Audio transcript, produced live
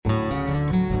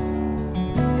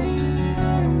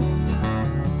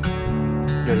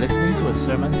listening to a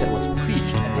sermon that was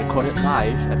preached and recorded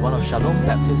live at one of Shalom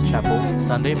Baptist Chapel's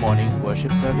Sunday morning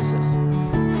worship services.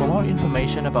 For more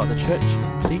information about the church,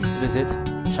 please visit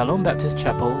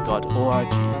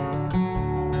shalombaptistchapel.org.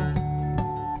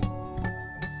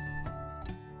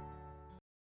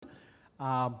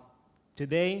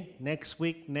 Today, next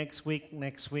week,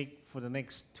 for the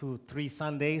next 2-3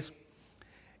 Sundays,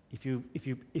 if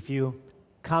you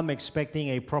come expecting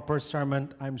a proper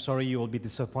sermon, I'm sorry you will be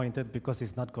disappointed because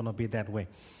it's not going to be that way.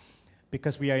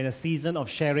 Because we are in a season of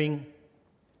sharing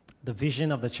the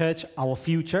vision of the church, our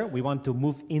future. We want to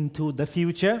move into the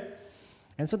future.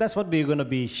 And so that's what we're going to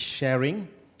be sharing.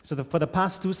 So for the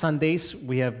past 2 Sundays,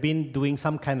 we have been doing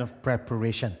some kind of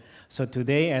preparation. So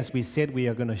today, as we said, we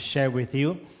are going to share with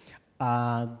you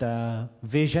the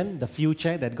vision, the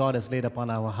future that God has laid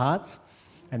upon our hearts.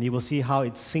 And you will see how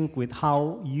it's synced with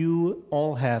how you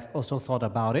all have also thought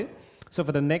about it. So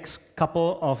for the next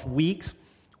couple of weeks,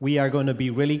 we are going to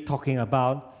be really talking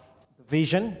about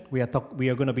vision. We are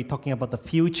going to be talking about the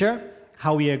future,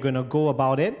 how we are going to go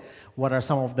about it, what are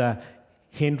some of the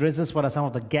hindrances, what are some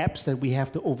of the gaps that we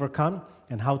have to overcome,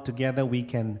 and how together we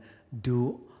can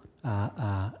do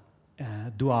our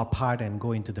part and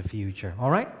go into the future.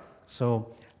 All right?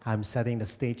 So I'm setting the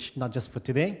stage not just for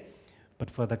today, but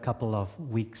for the couple of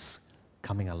weeks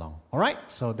coming along. All right?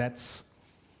 So that's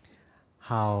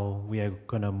how we are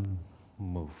going to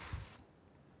move.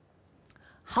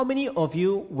 How many of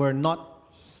you were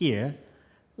not here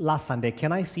last Sunday?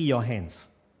 Can I see your hands?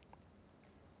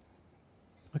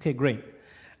 Okay, great.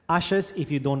 Ushers, if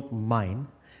you don't mind,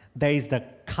 there is the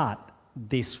card,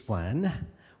 this one.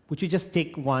 Would you just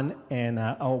take one and,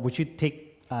 or would you take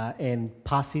and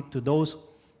pass it to those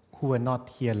who were not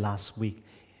here last week?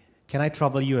 Can I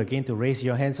trouble you again to raise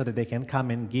your hand so that they can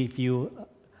come and give you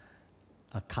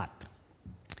a card?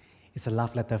 It's a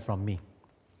love letter from me.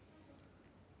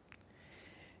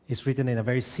 It's written in a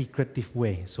very secretive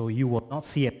way, so you will not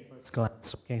see it at first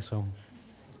glance. Okay, so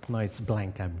no, it's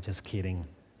blank. I'm just kidding.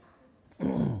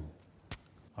 All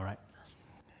right.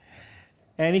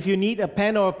 And if you need a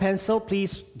pen or a pencil,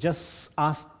 please just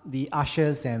ask the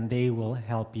ushers and they will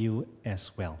help you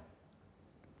as well.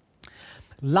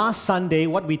 Last Sunday,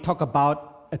 what we talked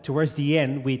about towards the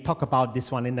end, we talked about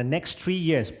this one. In the next 3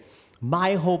 years,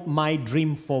 my hope, my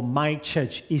dream for my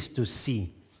church is to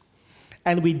see.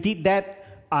 And we did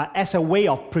that as a way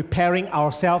of preparing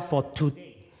ourselves for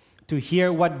today, to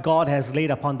hear what God has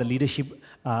laid upon the leadership,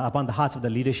 upon the hearts of the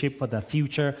leadership for the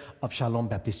future of Shalom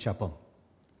Baptist Chapel.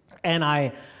 And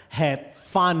I had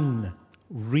fun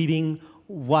reading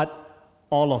what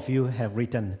all of you have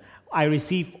written. I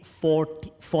received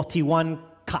 41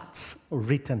 cards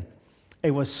written.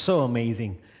 It was so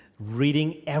amazing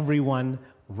reading everyone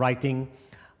writing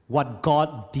what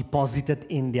God deposited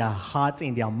in their hearts,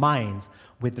 in their minds,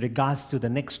 with regards to the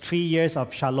next 3 years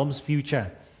of Shalom's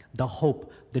future, the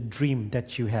hope, the dream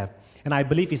that you have. And I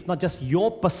believe it's not just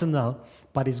your personal,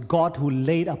 but it's God who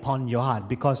laid upon your heart,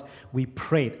 because we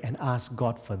prayed and asked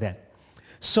God for that.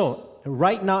 So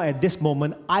right now at this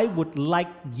moment, I would like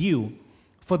you,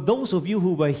 for those of you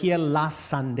who were here last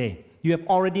Sunday, you have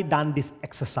already done this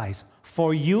exercise.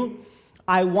 For you,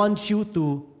 I want you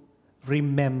to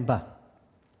remember.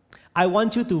 I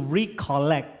want you to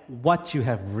recollect what you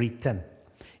have written.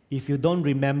 If you don't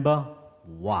remember,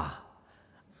 wow,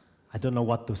 I don't know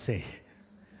what to say.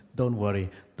 Don't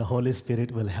worry, the Holy Spirit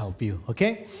will help you,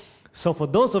 okay? So for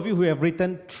those of you who have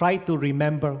written, try to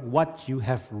remember what you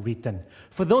have written.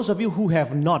 For those of you who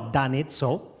have not done it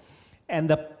so, and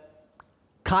the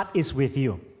card is with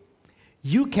you,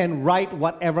 you can write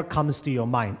whatever comes to your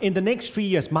mind. In the next 3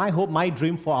 years, my hope, my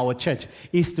dream for our church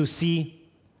is to see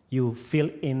you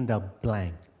fill in the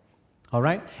blank. All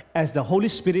right? As the Holy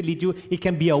Spirit leads you, it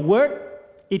can be a word,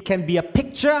 it can be a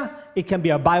picture, it can be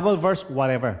a Bible verse,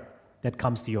 whatever that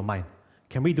comes to your mind.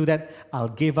 Can we do that? I'll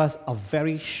give us a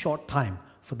very short time.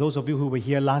 For those of you who were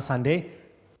here last Sunday,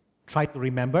 try to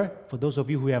remember. For those of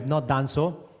you who have not done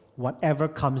so, whatever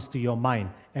comes to your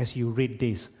mind as you read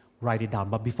this, write it down.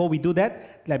 But before we do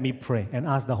that, let me pray and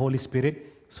ask the Holy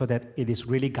Spirit so that it is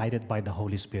really guided by the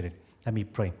Holy Spirit. Let me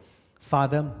pray.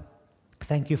 Father,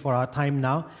 thank you for our time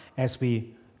now as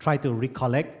we try to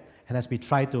recollect and as we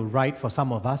try to write for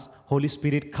some of us. Holy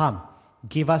Spirit, come.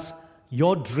 Give us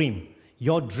your dream.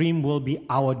 Your dream will be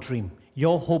our dream.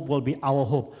 Your hope will be our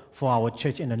hope for our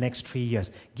church in the next 3 years.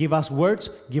 Give us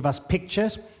words, give us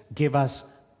pictures, give us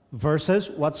verses,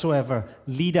 whatsoever.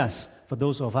 Lead us for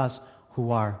those of us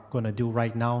who are going to do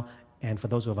right now, and for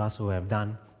those of us who have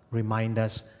done, remind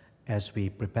us as we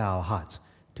prepare our hearts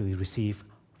to receive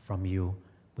from you.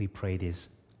 We pray this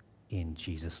in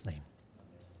Jesus' name.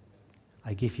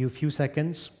 I give you a few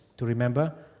seconds to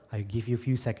remember. I give you a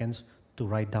few seconds to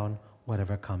write down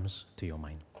whatever comes to your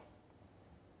mind.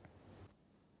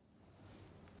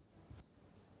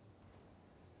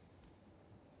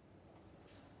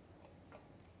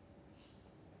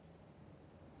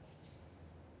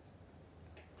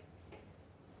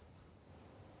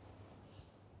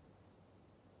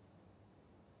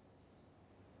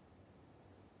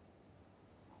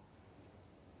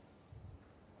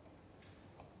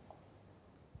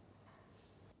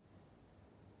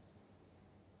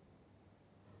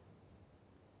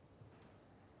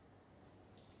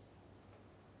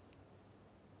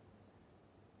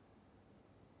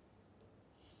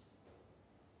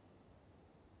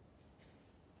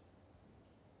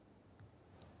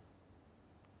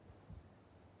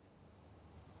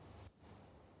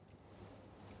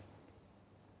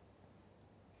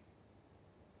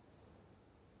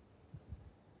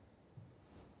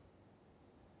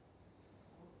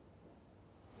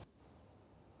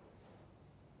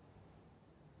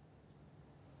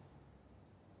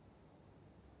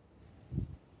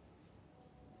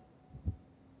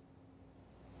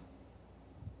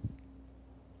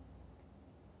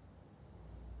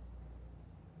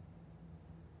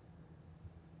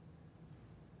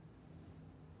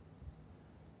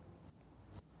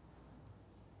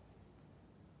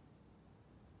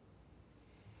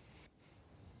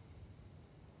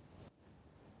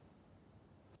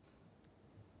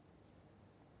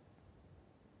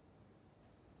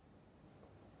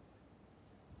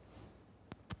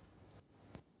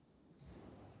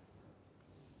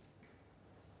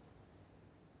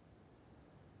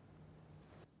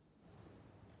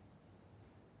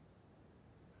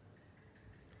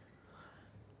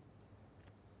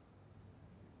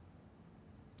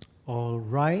 All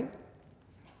right.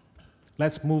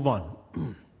 Let's move on.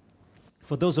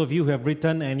 For those of you who have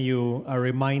written and you are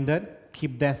reminded,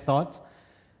 keep that thought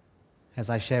as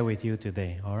I share with you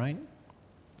today, all right?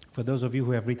 For those of you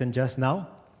who have written just now,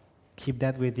 keep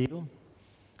that with you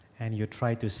and you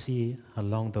try to see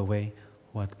along the way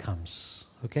what comes,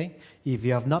 okay? If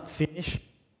you have not finished,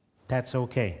 that's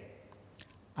okay.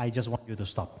 I just want you to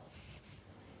stop,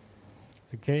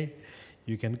 okay?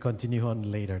 You can continue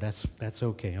on later. That's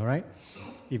okay, all right?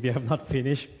 If you have not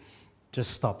finished,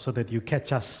 just stop so that you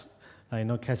catch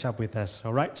up with us,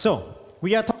 all right? So,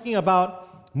 we are talking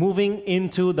about moving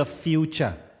into the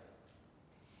future.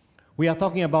 We are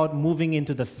talking about moving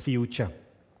into the future.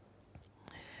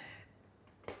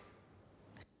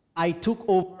 I took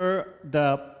over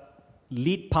the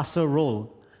lead pastor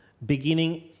role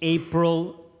beginning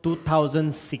April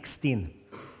 2016.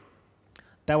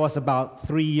 That was about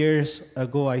 3 years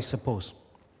ago, I suppose.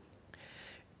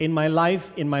 In my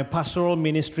life, in my pastoral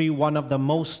ministry, one of the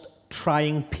most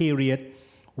trying period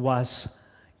was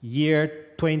year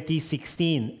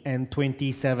 2016 and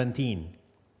 2017.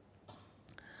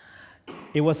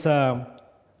 It was a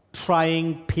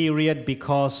trying period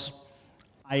because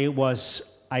I was,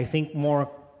 I think, more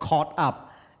caught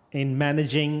up in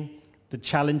managing the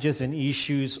challenges and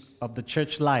issues of the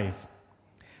church life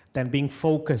than being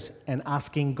focused and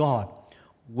asking God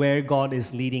where God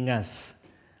is leading us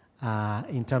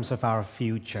in terms of our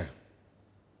future.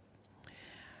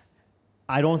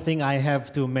 I don't think I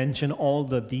have to mention all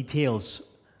the details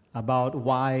about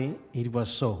why it was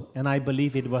so. And I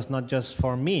believe it was not just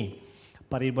for me,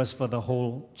 but it was for the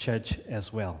whole church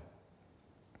as well.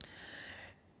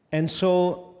 And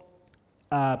so,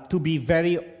 to be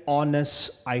very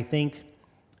honest, I think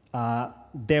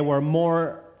there were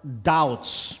more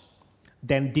doubts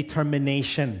than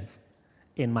determination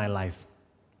in my life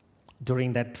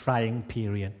during that trying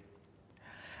period.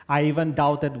 I even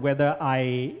doubted whether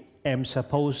I am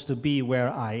supposed to be where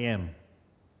I am.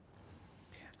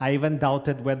 I even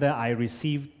doubted whether I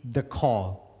received the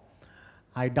call.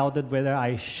 I doubted whether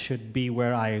I should be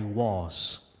where I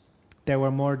was. There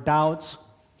were more doubts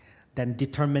than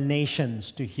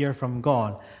determinations to hear from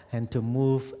God and to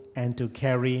move and to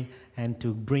carry and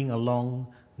to bring along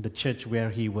the church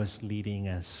where He was leading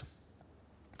us.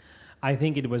 I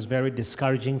think it was very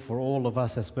discouraging for all of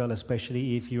us as well,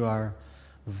 especially if you are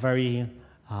very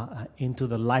into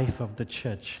the life of the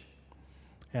church.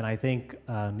 And I think,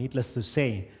 needless to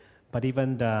say, but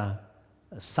even the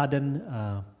sudden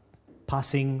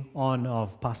passing on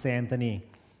of Pastor Anthony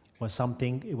was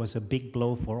something, it was a big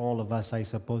blow for all of us, I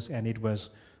suppose, and it was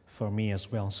for me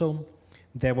as well. So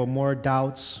there were more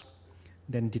doubts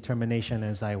than determination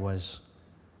as I was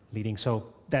leading. So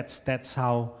that's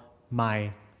how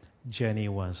my journey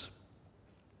was.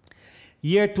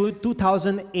 Year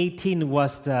 2018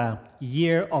 was the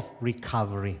year of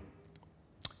recovery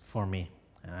for me.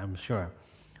 I'm sure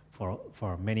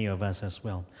for many of us as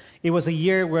well. It was a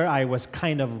year where I was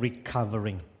kind of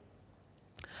recovering.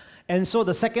 And so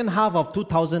the second half of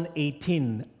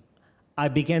 2018, I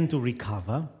began to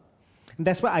recover. And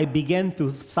that's where I began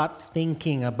to start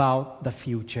thinking about the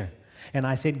future. And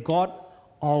I said, God,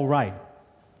 all right.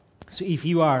 So if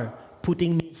you are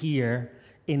putting me here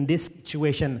in this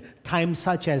situation, times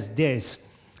such as this,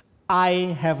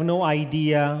 I have no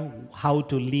idea how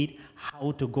to lead,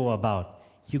 how to go about.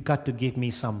 You got to give me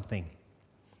something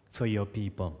for your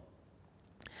people.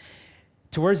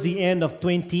 Towards the end of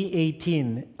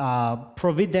 2018,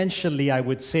 providentially, I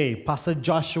would say, Pastor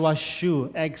Joshua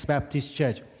Shu, ex-Baptist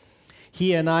Church,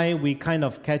 he and I, we kind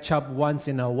of catch up once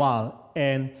in a while.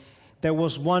 And there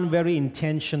was one very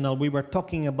intentional. We were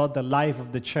talking about the life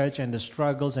of the church and the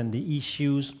struggles and the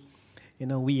issues,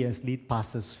 we as lead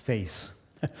pastors face,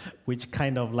 which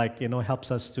kind of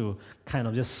helps us to kind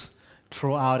of just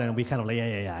throw out, and we kind of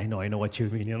yeah, I know what you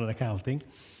mean, that kind of thing.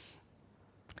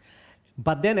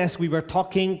 But then as we were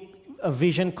talking, a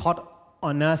vision caught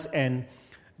on us, and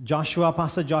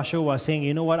Pastor Joshua was saying,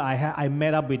 you know what, I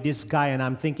met up with this guy, and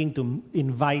I'm thinking to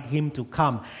invite him to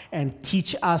come and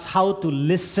teach us how to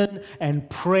listen and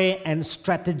pray and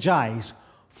strategize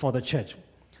for the church.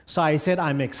 So I said,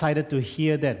 I'm excited to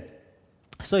hear that.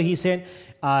 So he said,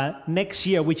 next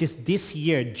year, which is this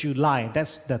year, July,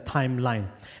 that's the timeline.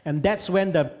 And that's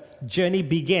when the journey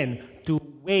began to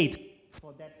wait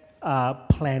for that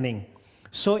planning.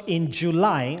 So in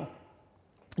July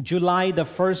the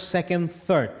 1st, 2nd,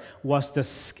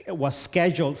 3rd was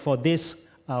scheduled for this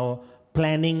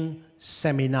planning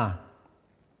seminar.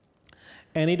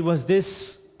 And it was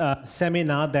this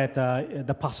seminar that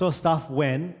the pastoral staff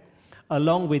went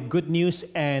along with Good News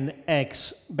and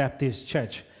ex-Baptist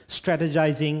Church,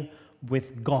 strategizing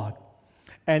with God.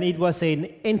 And it was an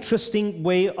interesting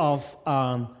way of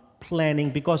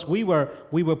planning, because we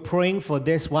were praying for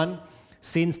this one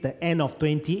since the end of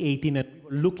 2018, and we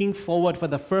were looking forward for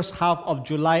the first half of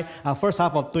July, first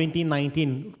half of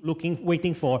 2019,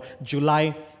 waiting for July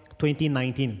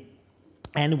 2019.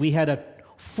 And we had a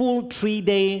full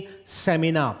 3-day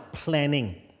seminar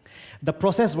planning. The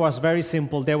process was very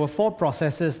simple. There were 4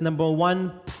 processes. Number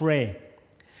 1, pray.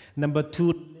 Number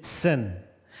 2, listen.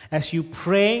 As you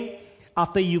pray,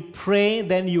 after you pray,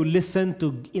 then you listen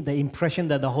to the impression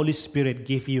that the Holy Spirit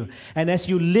gave you. And as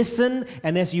you listen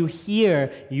and as you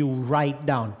hear, you write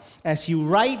down. As you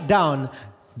write down,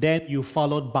 then you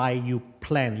followed by you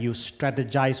plan. You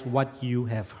strategize what you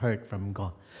have heard from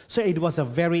God. So it was a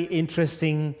very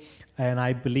interesting, and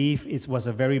I believe it was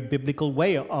a very biblical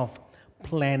way of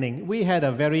planning. We had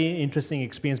a very interesting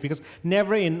experience, because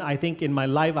never in my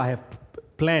life I have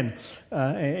plan,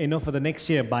 for the next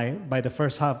year by the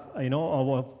first half,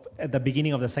 or at the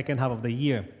beginning of the second half of the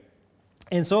year.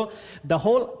 And so the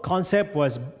whole concept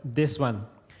was this one,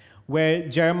 where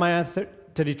Jeremiah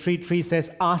 33:3 says,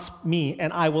 "Ask me,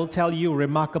 and I will tell you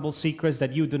remarkable secrets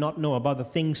that you do not know about the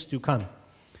things to come."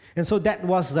 And so that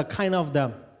was the kind of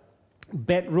the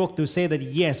bedrock to say that,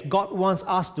 yes, God wants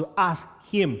us to ask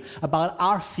Him about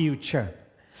our future.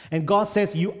 And God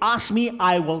says, you ask me,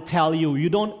 I will tell you. You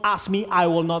don't ask me, I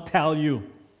will not tell you.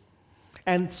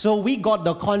 And so we got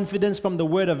the confidence from the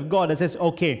Word of God that says,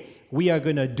 okay, we are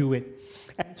going to do it.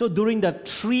 And so during the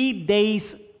 3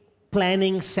 days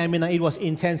planning seminar, it was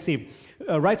intensive.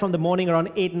 Right from the morning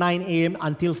around 8, 9 a.m.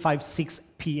 until 5, 6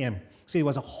 p.m. So it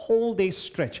was a whole day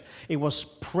stretch. It was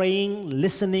praying,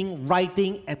 listening,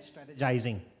 writing, and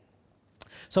strategizing.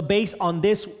 So based on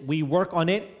this, we work on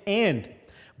it, and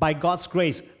by God's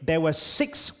grace, there were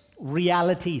 6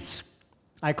 realities.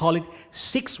 I call it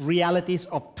 6 realities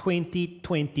of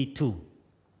 2022.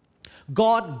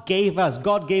 God gave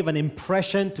an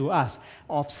impression to us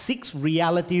of 6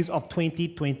 realities of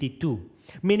 2022.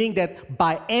 Meaning that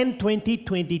by end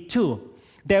 2022,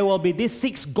 there will be these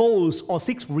 6 goals or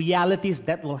 6 realities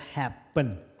that will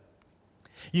happen.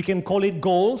 You can call it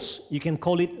goals, you can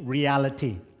call it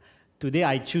reality. Today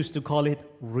I choose to call it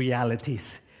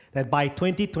realities. That by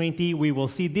 2020, we will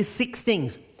see these 6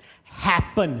 things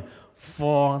happen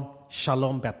for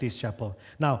Shalom Baptist Chapel.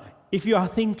 Now, if you are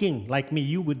thinking like me,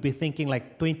 you would be thinking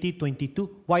like 2022,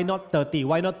 why not 30?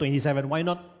 Why not 27? Why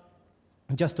not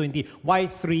just 20? Why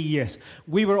 3 years?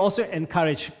 We were also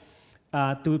encouraged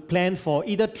to plan for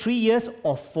either 3 years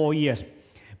or 4 years,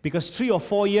 because 3 or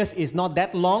 4 years is not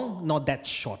that long, not that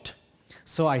short.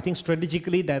 So I think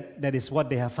strategically that is what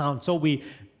they have found. So we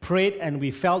prayed and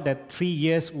we felt that 3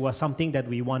 years was something that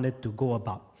we wanted to go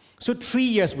about. So 3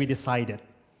 years we decided.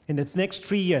 In the next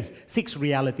 3 years, 6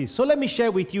 realities. So let me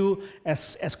share with you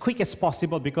as quick as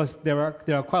possible, because there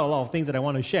are quite a lot of things that I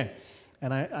want to share.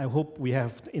 And I hope we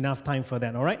have enough time for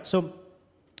that, all right? So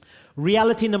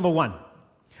Reality number one,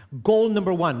 goal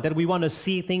number one that we want to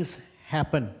see things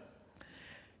happen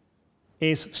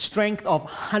is strength of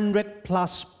 100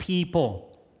 plus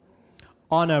people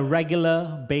on a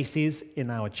regular basis in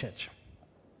our church.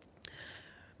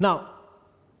 Now,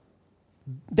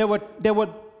 there were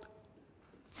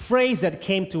phrase that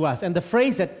came to us, and the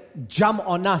phrase that jumped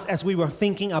on us as we were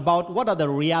thinking about what are the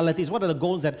realities, what are the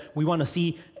goals that we want to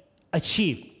see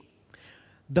achieved.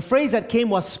 The phrase that came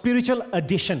was spiritual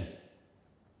addition.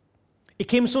 It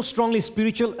came so strongly,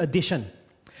 spiritual addition.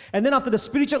 And then after the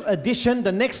spiritual addition,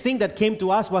 the next thing that came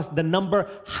to us was the number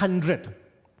 100.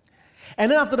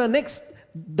 And then after the next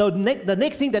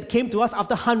thing that came to us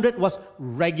after 100 was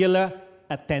regular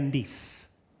attendees.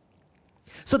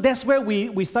 So that's where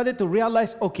we started to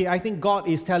realize, okay, I think God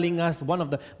is telling us one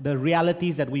of the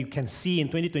realities that we can see in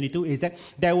 2022 is that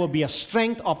there will be a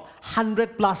strength of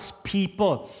 100 plus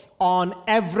people on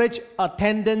average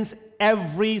attendance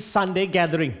every Sunday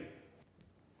gathering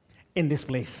in this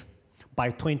place by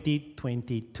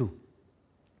 2022.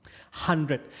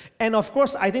 100. And of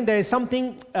course, I think there is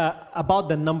something about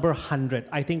the number 100.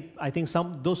 I think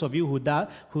those of you who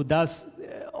does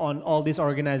on all these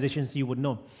organizations, you would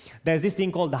know. There's this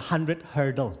thing called the 100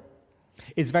 hurdle.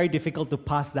 It's very difficult to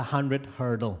pass the 100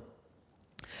 hurdle.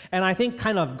 And I think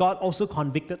kind of God also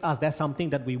convicted us. That's something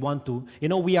that we want to,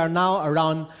 we are now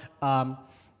around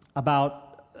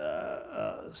about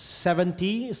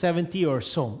 70 or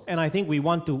so. And I think we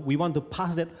want to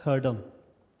pass that hurdle.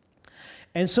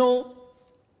 And so,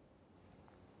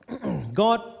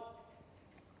 God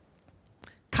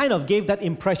kind of gave that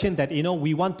impression that,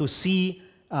 we want to see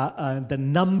the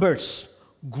numbers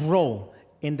grow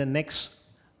in the next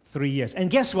 3 years. And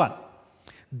guess what?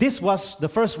 This was the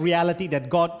first reality that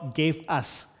God gave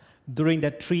us during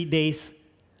that 3 days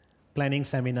planning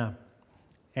seminar.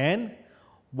 And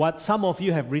what some of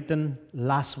you have written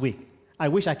last week. I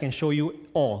wish I can show you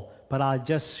all, but I'll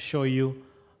just show you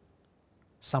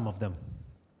some of them.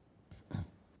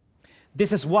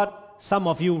 This is what some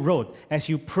of you wrote as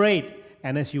you prayed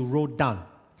and as you wrote down.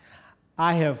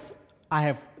 I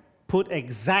have put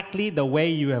exactly the way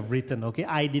you have written, okay?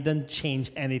 I didn't change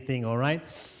anything, all right?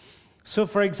 So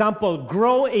for example,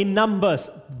 grow in numbers,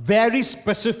 very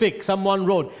specific, someone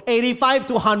wrote, 85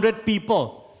 to 100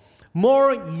 people,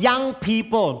 more young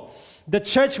people. The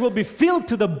church will be filled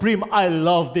to the brim. I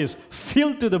love this,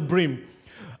 filled to the brim.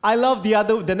 I love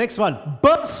the next one,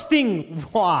 bursting,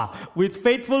 with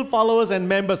faithful followers and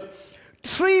members.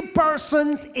 3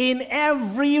 persons in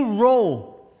every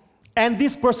row. And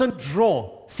this person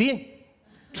draw. See?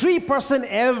 3 persons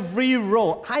every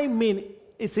row. I mean,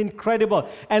 it's incredible.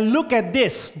 And look at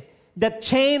this. The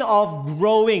chain of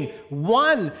growing.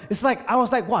 One, I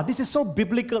was like, wow, this is so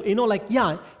biblical. You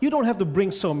don't have to bring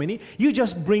so many. You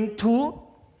just bring 2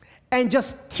 and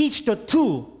just teach the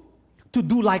 2 to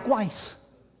do likewise.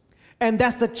 And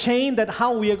that's the chain that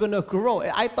how we are going to grow.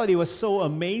 I thought it was so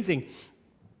amazing.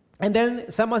 And then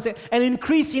someone said, an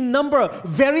increase in number,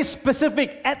 very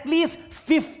specific, at least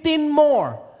 15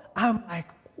 more. I'm like,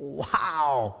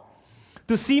 wow.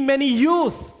 To see many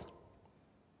youth.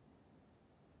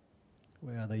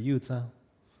 Where are the youths, huh?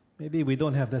 Maybe we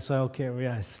don't have, that's why, okay,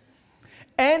 yes.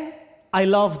 And I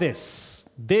love this.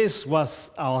 I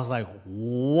was like,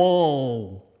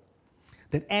 whoa.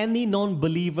 That any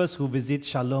non-believers who visit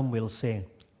Shalom will say,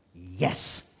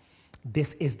 yes,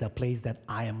 this is the place that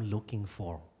I am looking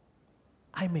for.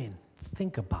 I mean,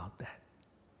 think about that.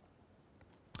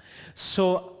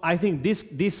 So I think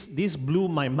this blew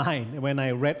my mind when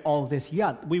I read all this.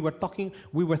 Yeah, we were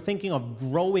thinking of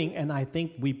growing, and I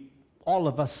think all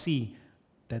of us see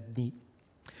that need.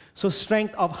 So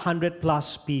strength of 100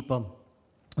 plus people.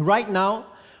 Right now,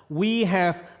 we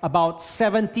have about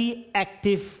 70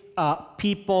 active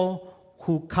people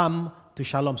who come to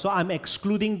Shalom. So I'm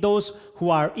excluding those who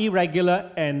are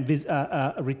irregular and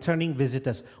returning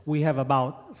visitors. We have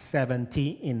about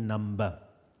 70 in number.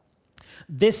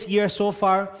 This year so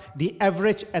far, the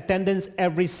average attendance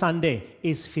every Sunday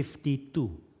is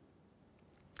 52.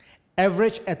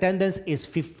 Average attendance is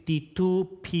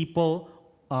 52 people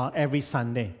every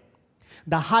Sunday.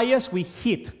 The highest we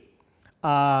hit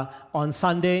on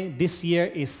Sunday this year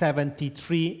is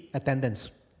 73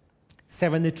 attendance.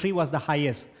 73 was the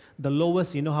highest. The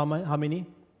lowest, you know how many?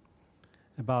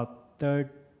 About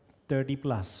 30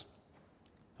 plus.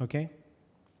 Okay?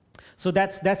 So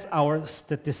that's our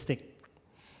statistic.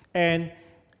 And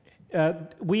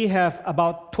we have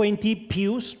about 20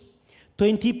 pews.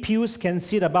 20 pews can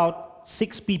seat about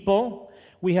 6 people.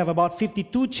 We have about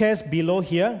 52 chairs below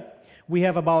here. We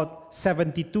have about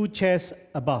 72 chairs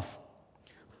above.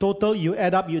 Total, you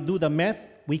add up, you do the math,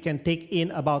 we can take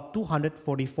in about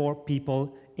 244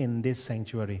 people in this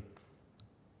sanctuary.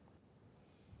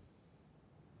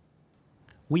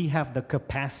 We have the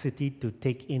capacity to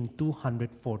take in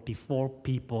 244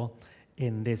 people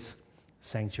in this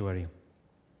sanctuary.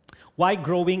 Why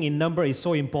growing in number is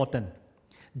so important?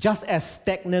 Just as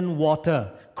stagnant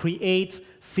water creates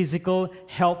physical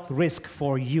health risk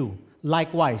for you,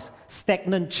 likewise,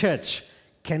 stagnant church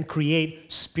can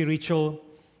create spiritual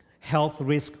health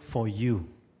risk for you.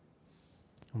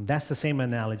 That's the same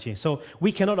analogy. So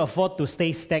we cannot afford to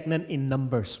stay stagnant in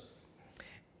numbers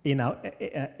in our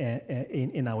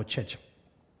church.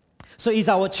 So is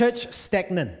our church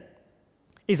stagnant?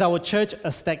 Is our church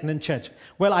a stagnant church?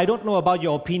 Well, I don't know about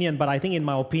your opinion, but I think in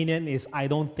my opinion is I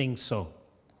don't think so.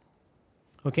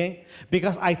 Okay?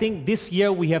 Because I think this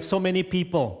year we have so many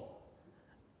people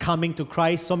coming to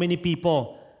Christ, so many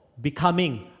people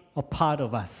becoming a part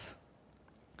of us.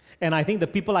 And I think the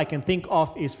people I can think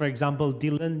of is, for example,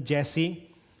 Dylan, Jesse,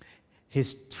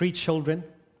 his 3 children,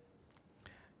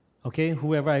 okay,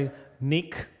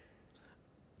 Nick,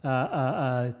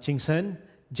 Jingsen,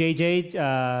 JJ,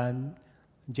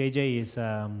 JJ is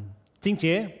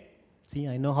Jingjie. See,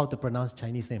 I know how to pronounce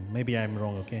Chinese name. Maybe I'm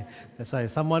wrong, okay? That's why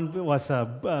someone was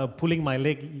pulling my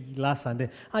leg last Sunday.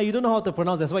 You don't know how to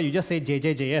pronounce, that's why you just say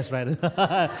JJJS,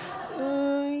 right?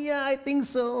 Yeah, I think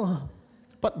so.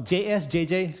 But JS,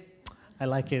 JJ, I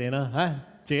like it, huh?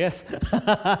 JS.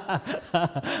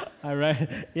 All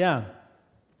right, yeah.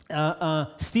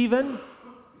 Stephen,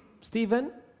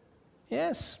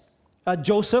 yes.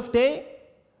 Joseph Day,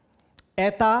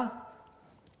 Etta,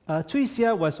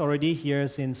 Tricia was already here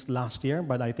since last year,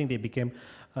 but I think they became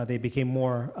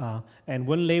more. And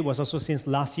Wenlei was also since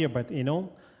last year, but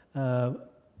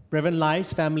Reverend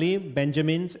Lai's family,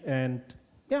 Benjamin's, and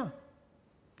yeah.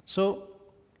 So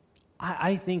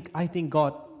I think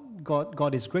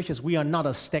God is gracious. We are not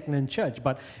a stagnant church,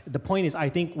 but the point is, I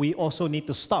think we also need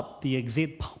to stop the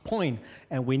exit point,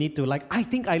 and we need to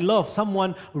I love.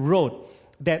 Someone wrote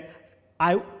that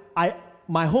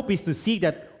my hope is to see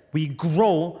that we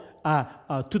grow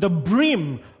to the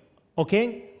brim,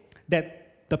 okay?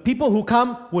 That the people who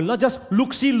come will not just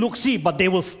look-see, but they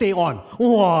will stay on.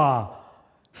 Wow!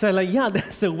 So yeah,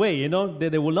 that's the way,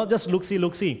 They will not just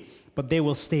look-see, but they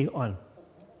will stay on.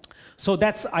 So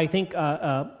that's, I think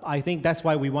that's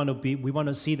why we want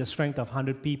to see the strength of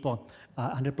 100 people,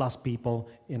 100 plus people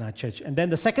in our church. And then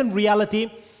the second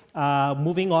reality,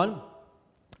 moving on,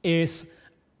 is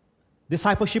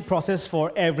discipleship process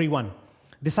for everyone.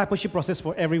 Discipleship process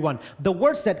for everyone. The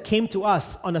words that came to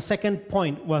us on the second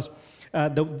point was,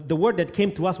 the word that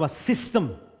came to us was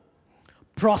system,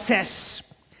 process,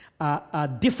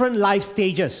 different life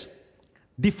stages,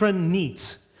 different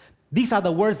needs. These are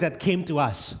the words that came to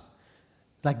us.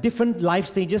 Like different life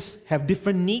stages have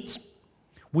different needs.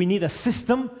 We need a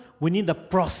system, we need a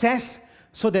process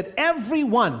so that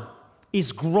everyone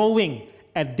is growing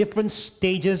at different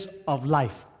stages of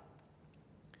life.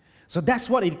 So that's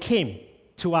what it came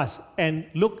to us. And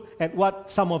look at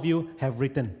what some of you have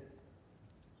written.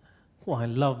 Oh, I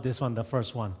love this one, the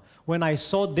first one. When I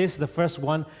saw this, the first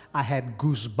one, I had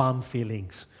goosebump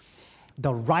feelings.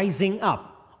 The rising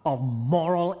up of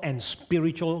moral and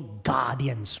spiritual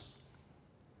guardians.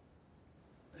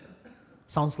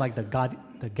 Sounds like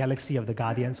the galaxy of the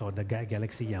Guardians or the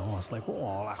galaxy. Yeah, it's like,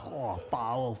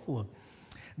 powerful.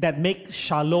 That make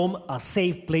Shalom a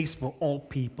safe place for all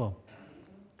people.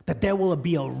 That there will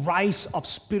be a rise of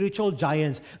spiritual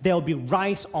giants. There will be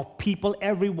rise of people,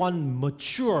 everyone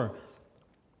mature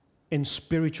in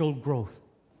spiritual growth.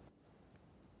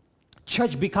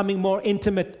 Church becoming more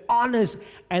intimate, honest,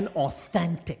 and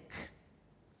authentic.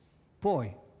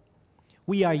 Boy,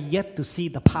 we are yet to see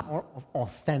the power of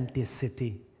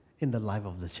authenticity in the life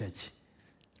of the church.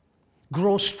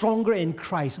 Grow stronger in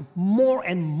Christ, more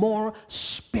and more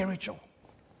spiritual.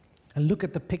 And look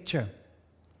at the picture.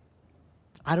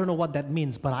 I don't know what that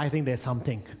means, but I think there's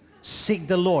something. Seek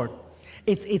the Lord.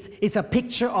 It's a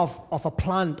picture of a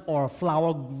plant or a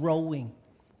flower growing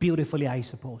beautifully, I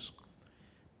suppose.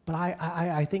 But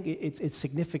I think it's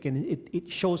significant.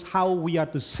 It shows how we are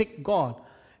to seek God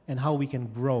and how we can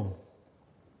grow.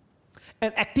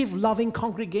 An active, loving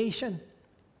congregation.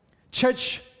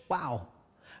 Church, wow,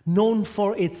 known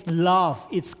for its love,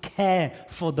 its care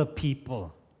for the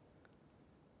people.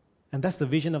 And that's the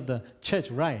vision of the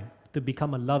church, right? To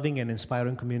become a loving and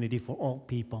inspiring community for all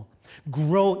people.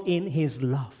 Grow in His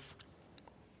love.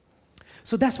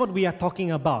 So that's what we are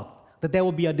talking about. That there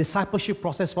will be a discipleship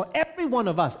process for every one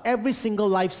of us, every single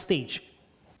life stage.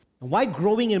 And why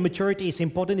growing in maturity is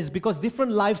important is because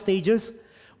different life stages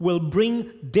will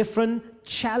bring different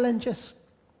challenges.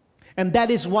 And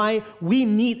that is why we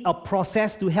need a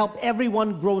process to help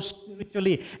everyone grow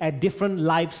spiritually at different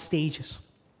life stages.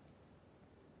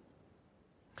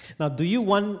 Now, do you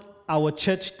want our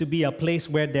church to be a place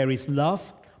where there is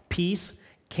love, peace,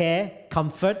 care,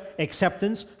 comfort,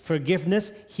 acceptance,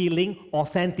 forgiveness, healing,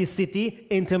 authenticity,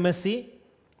 intimacy?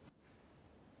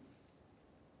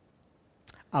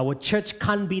 Our church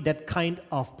can't be that kind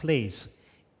of place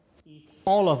if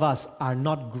all of us are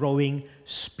not growing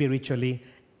spiritually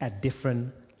at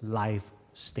different life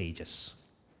stages.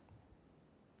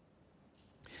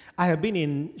 I have been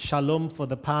in Shalom for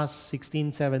the past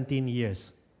 16, 17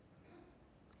 years.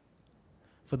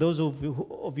 For those of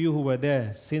you who were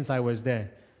there since I was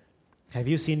there, have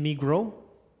you seen me grow?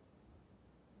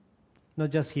 Not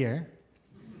just here.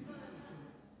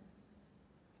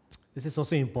 This is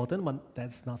also important, but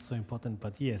that's not so important,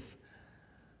 but yes.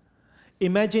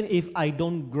 Imagine if I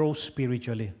don't grow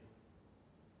spiritually.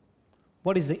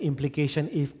 What is the implication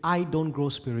if I don't grow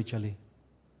spiritually?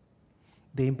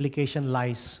 The implication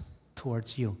lies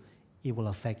towards you. It will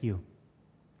affect you.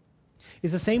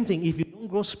 It's the same thing. If you don't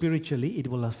grow spiritually, it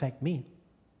will affect me.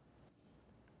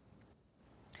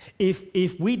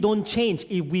 If we don't change,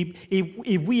 if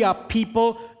we are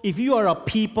people, if you are a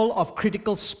people of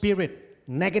critical spirit,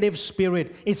 negative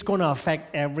spirit, it's going to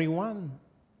affect everyone.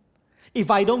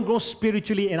 If I don't grow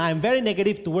spiritually and I'm very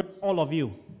negative towards all of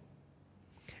you,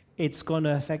 it's going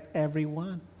to affect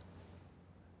everyone.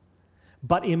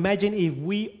 But imagine if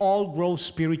we all grow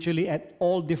spiritually at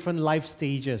all different life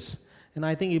stages. And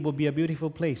I think it will be a beautiful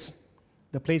place.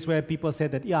 The place where people say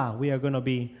that, yeah, we are going to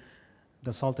be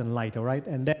the salt and light, all right?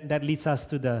 And that leads us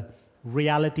to the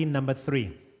reality number 3.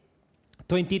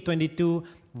 2022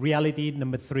 reality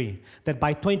number 3. That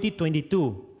by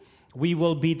 2022, we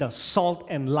will be the salt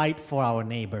and light for our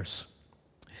neighbors.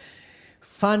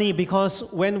 Funny, because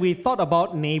when we thought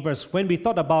about neighbors, when we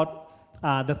thought about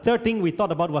the third thing we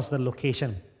thought about was the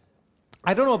location.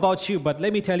 I don't know about you, but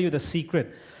let me tell you the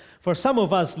secret. For some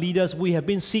of us leaders, we have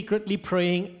been secretly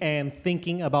praying and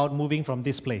thinking about moving from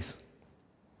this place.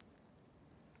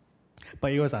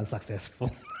 But it was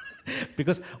unsuccessful.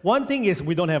 Because one thing is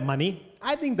we don't have money.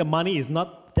 I think the money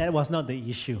that was not the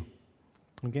issue.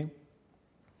 Okay?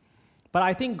 But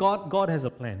I think God has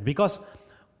a plan. Because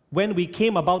when we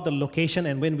came about the location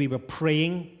and when we were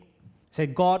praying,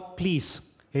 said, God, please,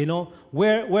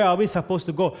 where are we supposed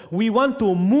to go? We want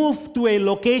to move to a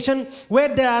location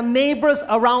where there are neighbors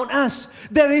around us.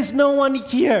 There is no one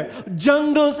here.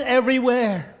 Jungles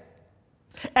everywhere.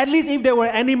 At least if there were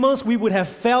animals, we would have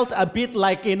felt a bit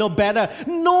like, better.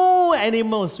 No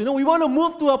animals. We want to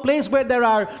move to a place where there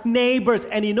are neighbors.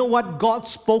 And you know what? God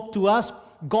spoke to us.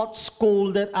 God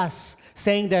scolded us,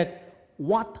 saying that,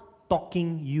 what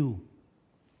talking you?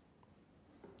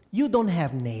 You don't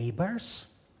have neighbors.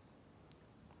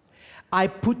 I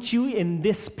put you in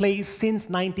this place since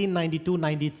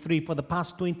 1992-93 for the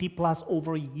past 20 plus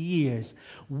over years.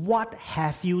 What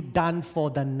have you done for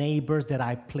the neighbors that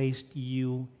I placed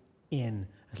you in?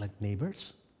 I was like,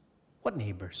 neighbors? What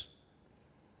neighbors?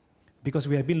 Because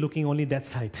we have been looking only that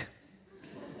side.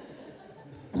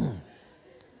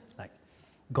 Like,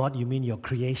 God, you mean your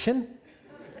creation?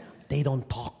 They don't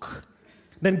talk.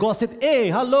 Then God said, hey,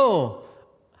 hello.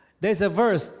 There's a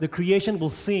verse, the creation will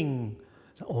sing.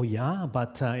 Oh yeah,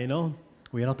 but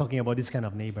we're not talking about this kind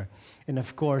of neighbor. And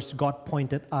of course, God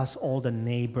pointed us all the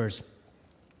neighbors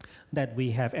that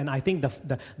we have. And I think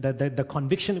the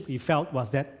conviction we felt was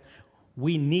that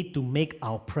we need to make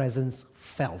our presence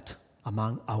felt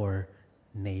among our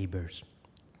neighbors.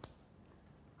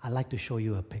 I'd like to show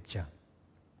you a picture.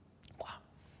 Wow.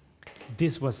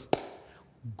 This was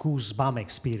goosebump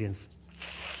experience.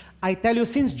 I tell you,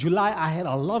 since July, I had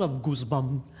a lot of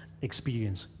goosebump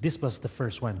experience. This was the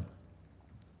first one.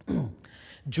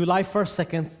 July 1st,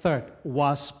 2nd, 3rd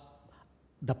was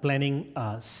the planning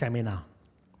seminar.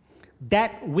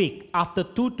 That week, after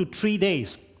 2 to 3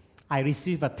 days, I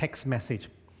received a text message.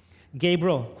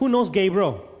 Gabriel, who knows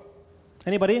Gabriel?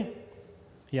 Anybody?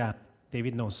 Yeah,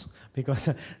 David knows. Because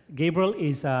Gabriel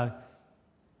is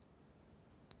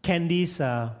Candy's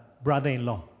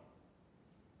brother-in-law.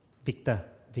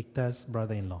 Victor's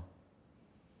brother-in-law.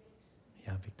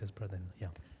 Yeah, Victor's brother. Yeah.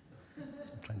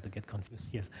 I'm trying to get confused.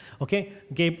 Yes. Okay,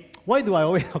 Gabe, why do I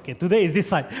always... Okay, today is this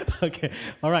side. Okay,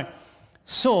 all right.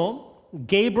 So,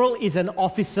 Gabriel is an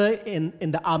officer in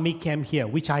the army camp here,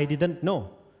 which I didn't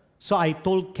know. So I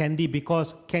told Candy,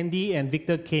 because Candy and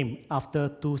Victor came after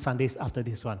 2 Sundays after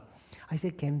this one. I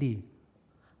said, Candy,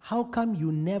 how come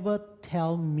you never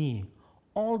tell me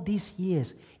all these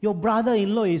years? Your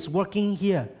brother-in-law is working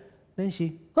here. Then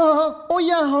she, oh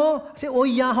yeah, ho. I said, oh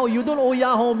yeah, ho. You don't oh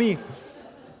yeah, ho me.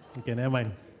 Okay, never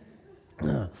mind.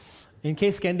 In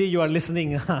case, Candy, you are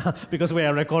listening because we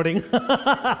are recording.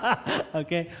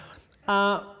 Okay.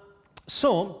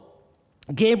 So,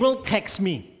 Gabriel texts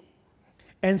me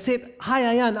and said,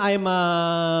 "Hi, Ayan,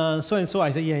 I'm so-and-so."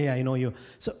 I said, yeah, I know you.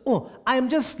 So, I'm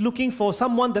just looking for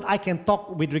someone that I can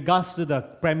talk with regards to the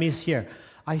premise here.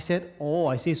 I said,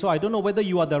 I see. So I don't know whether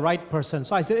you are the right person.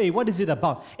 So I said, hey, what is it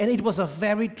about? And it was a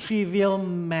very trivial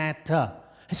matter.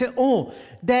 I said,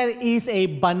 there is a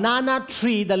banana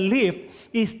tree, the leaf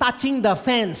is touching the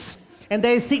fence. And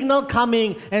there is signal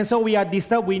coming. And so we are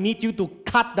disturbed. We need you to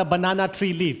cut the banana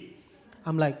tree leaf.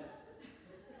 I'm like,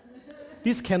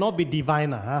 this cannot be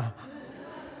divine.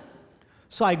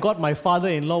 So I got my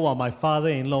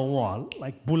father-in-law,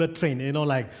 like bullet train,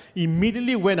 like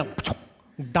immediately went up.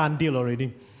 Done deal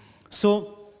already.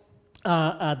 So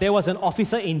there was an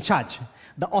officer in charge.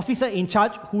 The officer in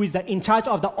charge, who is in charge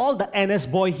of all the NS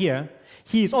boy here,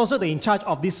 he is also in charge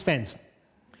of this fence.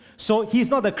 So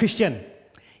he's not a Christian.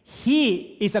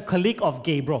 He is a colleague of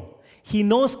Gabriel. He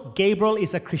knows Gabriel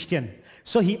is a Christian.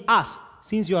 So he asked,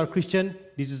 since you are a Christian,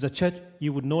 this is a church,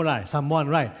 you would know, right? Someone,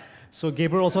 right? So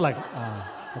Gabriel also like,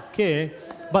 okay.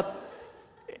 But,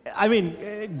 I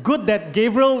mean, good that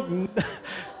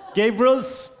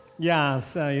Gabriel's,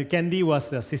 Candy was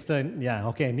the sister,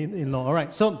 in-law, all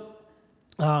right. So,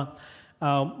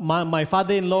 my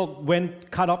father-in-law went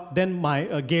cut off. Then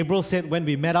Gabriel said, when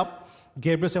we met up,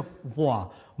 Gabriel said,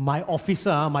 wow, my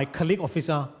officer, my colleague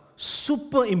officer,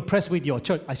 super impressed with your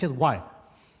church. I said, why?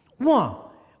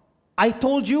 Wow, I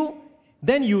told you,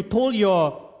 then you told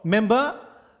your member,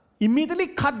 immediately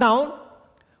cut down.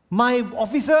 My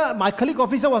colleague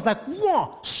officer was like,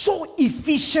 wow, so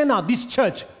efficient, this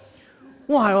church.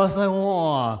 Wow, I was like,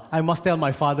 wow, I must tell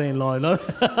my father-in-law,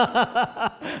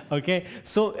 Okay,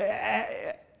 so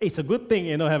it's a good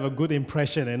thing, have a good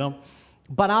impression,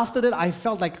 But after that, I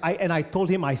felt like, I told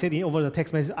him, I said over the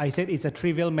text message, I said, it's a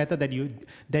trivial matter that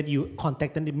you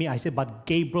contacted me. I said, but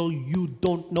Gabriel, you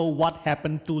don't know what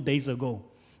happened 2 days ago.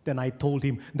 Then I told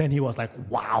him, then he was like,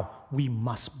 wow, we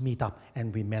must meet up,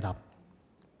 and we met up.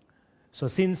 So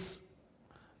since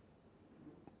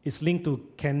it's linked to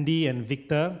Candy and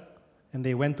Victor, and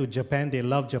they went to Japan, they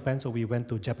love Japan, so we went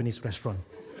to a Japanese restaurant.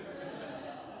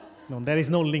 No, there is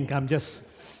no link, I'm just...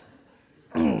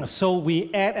 So we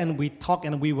ate and we talked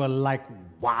and we were like,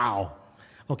 wow.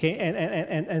 Okay,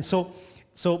 and so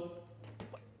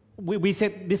we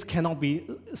said this cannot be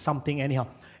something anyhow.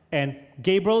 And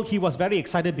Gabriel, he was very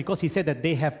excited because he said that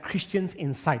they have Christians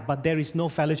inside, but there is no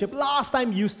fellowship. Last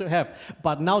time used to have,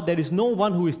 but now there is no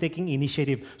one who is taking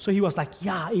initiative. So he was like,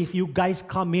 yeah, if you guys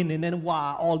come in, and then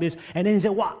wow, all this. And then he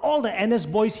said, wow, all the NS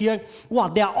boys here, wow,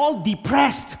 they are all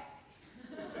depressed.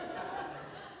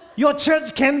 Your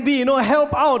church can be,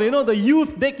 help out, the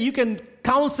youth, you can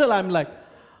counsel. I'm like,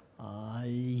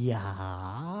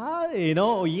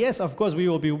 yes, of course, we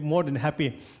will be more than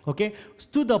happy, okay?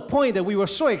 To the point that we were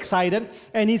so excited,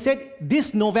 and he said,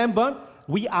 this November,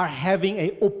 we are having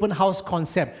an open house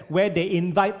concept where they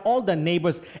invite all the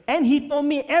neighbors. And he told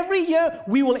me, every year,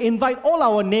 we will invite all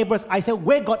our neighbors. I said,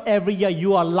 where God every year?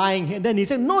 You are lying. And then he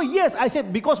said, no, yes. I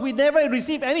said, because we never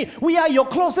receive any. We are your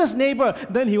closest neighbor.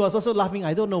 Then he was also laughing.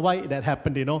 I don't know why that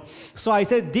happened, So I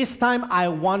said, this time, I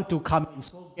want to come in.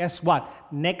 So guess what?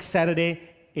 Next Saturday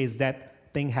is that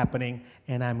thing happening,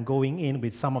 and I'm going in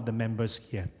with some of the members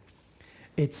here.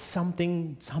 It's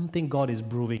something God is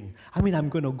brewing. I mean, I'm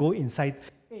going to go inside.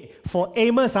 Hey, for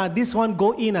Amos, this one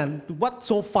go in, and what's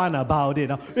so fun about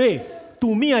it? Hey,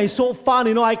 to me, it's so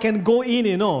fun, I can go in,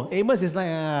 Amos is like,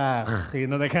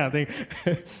 that kind of thing.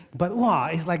 But wow,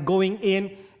 it's like going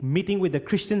in, meeting with the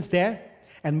Christians there,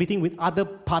 and meeting with other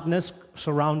partners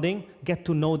surrounding, get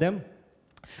to know them.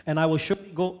 And I will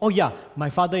surely go, my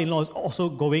father-in-law is also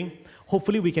going.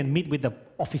 Hopefully we can meet with the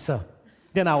officer.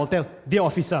 Then I will tell, dear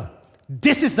officer,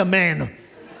 this is the man.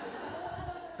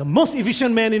 The most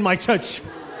efficient man in my church.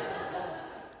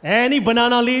 Any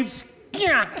banana leaves,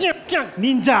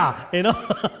 ninja,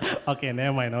 Okay,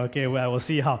 never mind. Okay, well, I will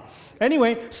see how.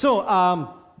 Anyway, so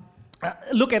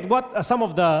look at what some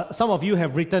of you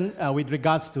have written with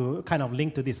regards to kind of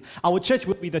link to this. Our church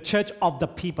would be the church of the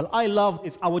people. I love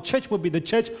this. Our church would be the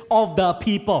church of the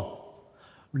people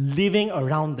living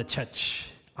around the church.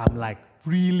 I'm like,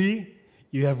 really?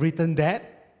 You have written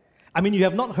that? I mean, you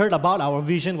have not heard about our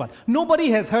vision. What?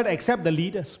 Nobody has heard except the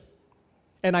leaders.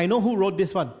 And I know who wrote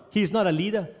this one. He's not a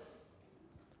leader.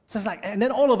 So it's like, and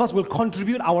then all of us will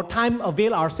contribute our time,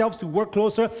 avail ourselves to work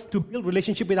closer, to build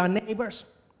relationship with our neighbors.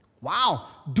 Wow,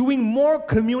 doing more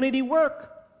community work.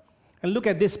 And look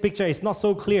at this picture. It's not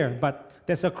so clear, but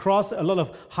there's a cross, a lot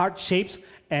of heart shapes,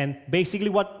 and basically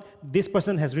what this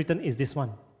person has written is this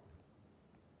one.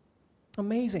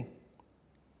 Amazing.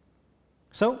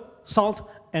 So, salt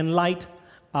and light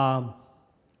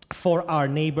for our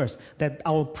neighbors, that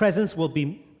our presence will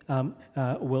be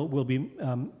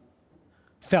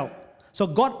felt. So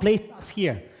God placed us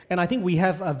here, and I think we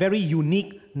have very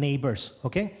unique neighbors.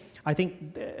 Okay, I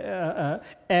think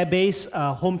Airbase,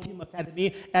 Home Team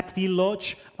Academy, ST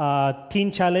Lodge,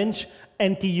 Teen Challenge,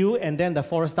 NTU, and then the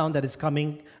Forest Town that is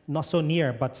coming not so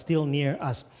near, but still near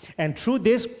us. And through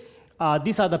this,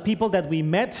 these are the people that we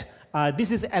met.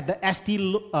 This is at the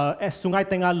Sungai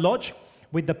Tengah Lodge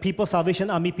with the people, Salvation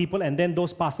Army people, and then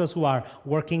those pastors who are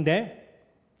working there.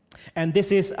 And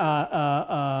this is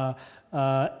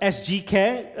SG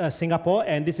Care Singapore,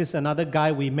 and this is another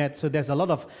guy we met. So there's a lot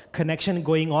of connection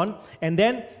going on. And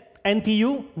then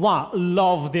NTU, wow,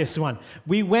 love this one.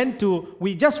 We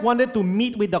just wanted to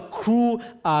meet with the crew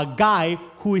guy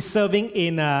who is serving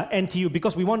in NTU,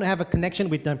 because we want to have a connection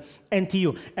with the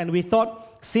NTU. And we thought,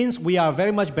 since we are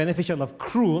very much beneficial of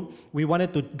crew, we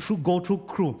wanted to go through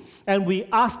crew. And we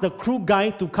asked the crew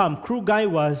guy to come. Crew guy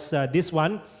was this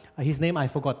one. His name I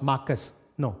forgot, Marcus.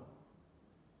 No.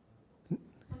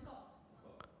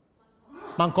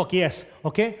 Mangkok, yes.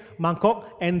 Okay, Mangkok.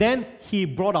 And then he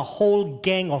brought a whole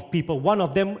gang of people. One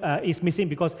of them is missing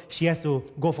because she has to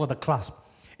go for the class.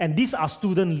 And these are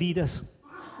student leaders.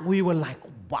 We were like,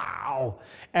 wow.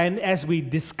 And as we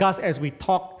discussed, as we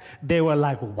talked, they were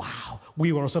like, wow.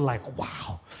 We were also like,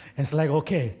 wow. And it's like,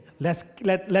 okay,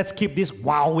 let's keep this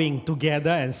wowing together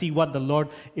and see what the Lord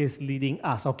is leading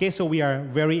us. Okay, so we are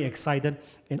very excited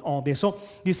in all this. So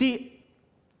you see,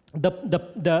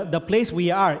 the place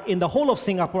we are, in the whole of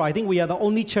Singapore, I think we are the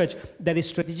only church that is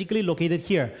strategically located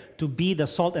here to be the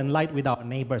salt and light with our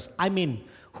neighbors. I mean,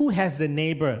 who has the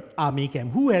neighbor army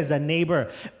camp? Who has the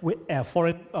neighbor with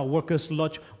foreign workers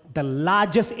lodge? The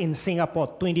largest in Singapore,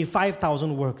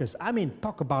 25,000 workers. I mean,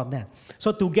 talk about that.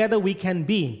 So together we can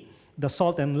be the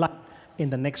salt and light in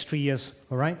the next 3 years,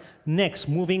 all right? Next,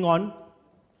 moving on.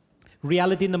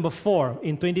 Reality number 4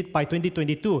 by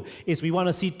 2022 is we want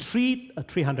to see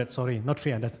 300, sorry, not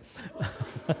 300.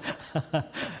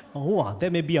 Wow,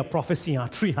 that may be a prophecy,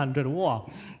 300,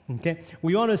 wow. Okay,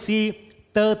 we want to see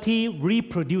 30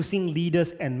 reproducing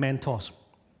leaders and mentors.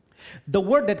 The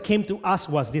word that came to us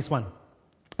was this one.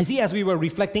 You see, as we were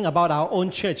reflecting about our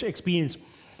own church experience,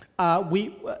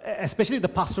 we, especially the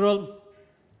pastoral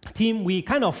team, we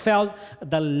kind of felt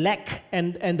the lack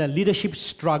and the leadership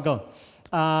struggle.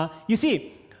 You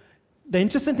see, the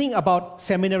interesting thing about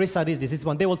seminary studies is this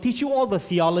one. They will teach you all the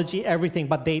theology, everything,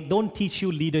 but they don't teach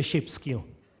you leadership skill.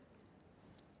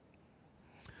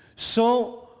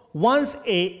 So once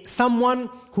someone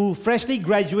who freshly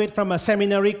graduated from a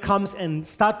seminary comes and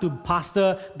start to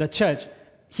pastor the church,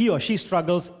 he or she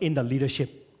struggles in the leadership,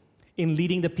 in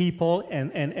leading the people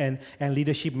and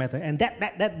leadership method. And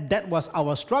that was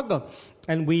our struggle.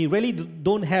 And we really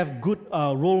don't have good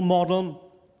role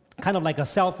model, kind of like a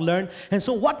self-learn. And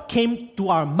so what came to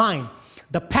our mind,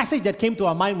 the passage that came to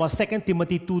our mind was 2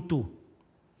 Timothy 2:2.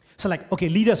 So like, okay,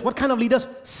 leaders, what kind of leaders?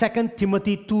 2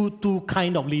 Timothy 2:2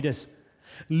 kind of leaders.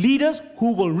 Leaders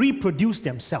who will reproduce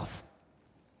themselves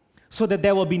so that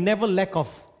there will be never lack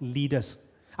of leaders.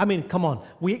 I mean, come on,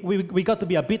 we got to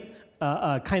be a bit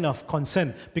kind of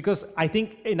concerned, because I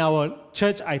think in our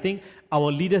church, I think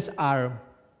our leaders are,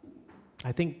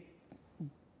 I think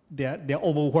they're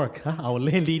overworked, our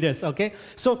lay leaders, okay?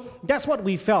 So that's what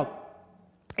we felt.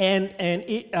 And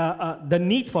the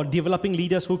need for developing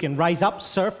leaders who can rise up,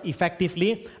 serve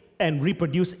effectively, and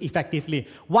reproduce effectively.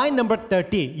 Why number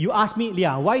 30? You ask me,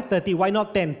 Leah, why 30? Why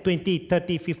not 10, 20,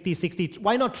 30, 50, 60?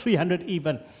 Why not 300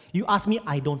 even? You ask me,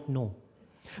 I don't know.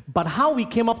 But how we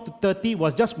came up to 30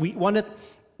 was just we want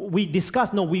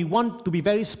to be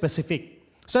very specific.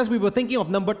 So as we were thinking of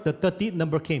number, the 30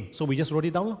 number came. So we just wrote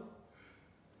it down.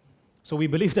 So we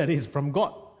believe that is from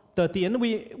God, 30. And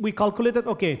we calculated,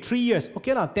 okay, 3 years.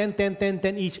 Okay, 10, 10, 10,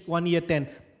 10 each, 1 year, 10.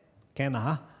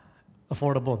 Can,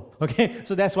 affordable. Okay,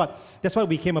 so that's what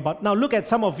we came about. Now look at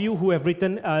some of you who have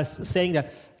written saying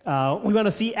that we want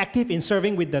to see active in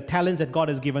serving with the talents that God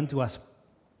has given to us.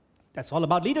 That's all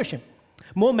about leadership.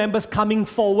 More members coming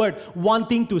forward,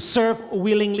 wanting to serve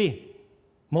willingly.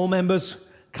 More members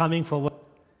coming forward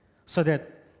so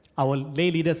that our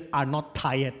lay leaders are not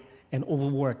tired and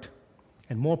overworked,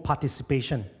 and more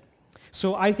participation.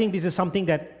 So I think this is something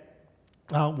that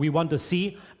we want to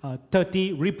see,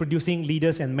 30 reproducing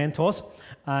leaders and mentors.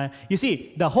 You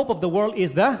see, the hope of the world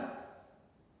is the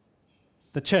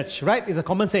church, right? It's a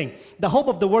common saying. The hope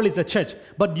of the world is the church.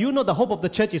 But do you know the hope of the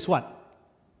church is what?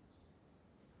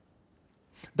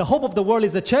 The hope of the world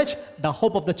is the church. The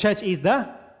hope of the church is the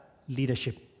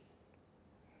leadership.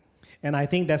 And I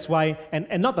think that's why,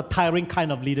 and not the tiring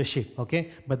kind of leadership,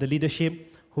 okay? But the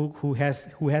leadership who has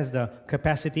the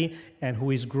capacity and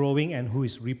who is growing and who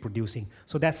is reproducing.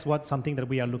 So that's something that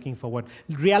we are looking forward.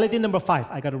 Reality number 5,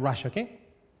 I got to rush, okay?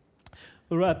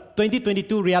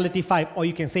 2022 reality 5, or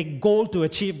you can say goal to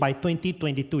achieve by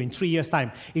 2022 in 3 years'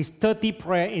 time, is 30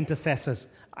 prayer intercessors.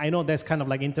 I know that's kind of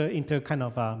like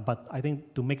but I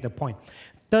think to make the point.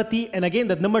 30, and again,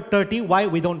 the number 30, why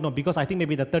we don't know, because I think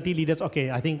maybe the 30 leaders,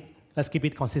 okay, I think let's keep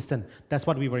it consistent. That's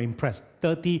what we were impressed.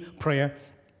 30 prayer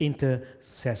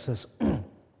intercessors.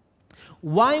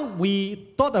 Why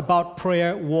we thought about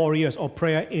prayer warriors or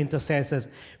prayer intercessors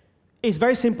is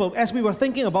very simple. As we were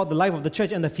thinking about the life of the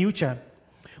church and the future,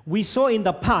 we saw in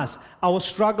the past our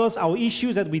struggles, our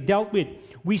issues that we dealt with.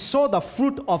 We saw the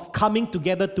fruit of coming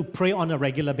together to pray on a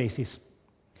regular basis.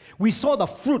 We saw the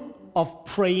fruit of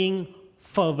praying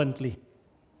fervently.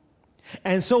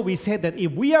 And so we said that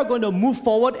if we are going to move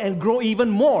forward and grow even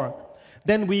more,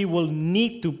 then we will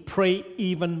need to pray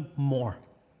even more.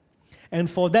 And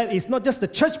for that, it's not just the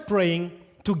church praying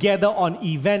together on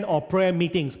event or prayer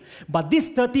meetings, but these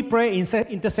 30 prayer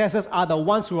intercessors are the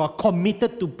ones who are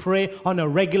committed to pray on a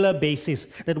regular basis.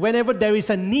 That whenever there is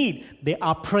a need, they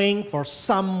are praying for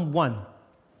someone.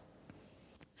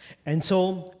 And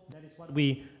so that is what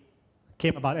we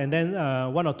came about. And then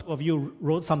one or two of you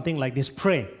wrote something like this: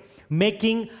 pray,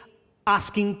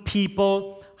 asking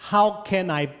people, how can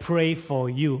I pray for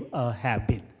you, a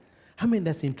habit. I mean,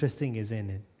 that's interesting, isn't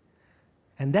it?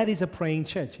 And that is a praying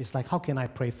church. It's like, how can I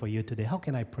pray for you today? How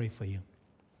can I pray for you?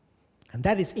 And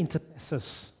that is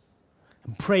intercessors.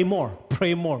 And pray more,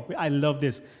 pray more. I love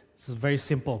this. This is very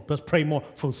simple. Just pray more,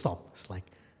 full stop. It's like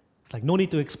no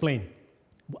need to explain.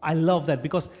 I love that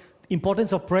because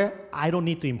importance of prayer, I don't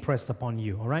need to impress upon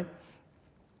you, all right?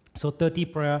 So 30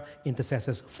 prayer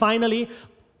intercessors. Finally,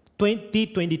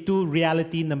 2022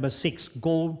 reality number 6,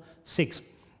 goal 6,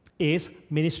 is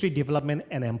ministry development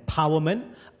and empowerment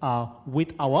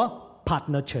with our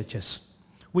partner churches.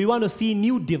 We want to see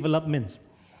new developments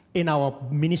in our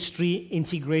ministry,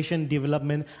 integration,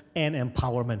 development, and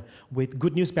empowerment with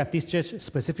Good News Baptist Church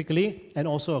specifically, and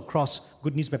also across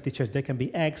Good News Baptist Church. There can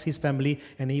be X, his family,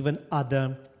 and even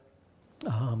other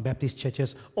Baptist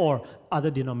churches or other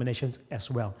denominations as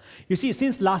well. You see,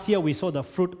 since last year, we saw the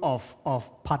fruit of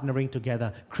partnering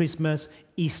together. Christmas,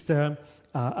 Easter,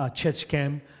 church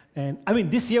camp. And I mean,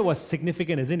 this year was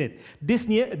significant, isn't it?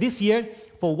 This year,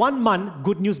 for 1 month,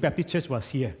 Good News Baptist Church was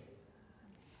here.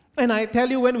 And I tell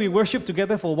you, when we worship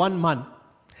together for 1 month,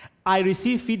 I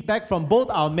received feedback from both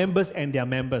our members and their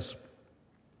members.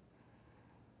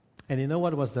 And you know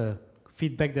what was the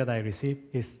feedback that I received?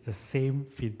 It's the same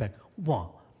feedback.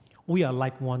 Wow, we are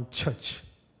like one church.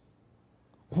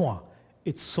 Wow,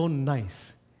 it's so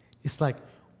nice. It's like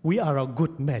we are a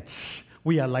good match.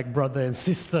 We are like brother and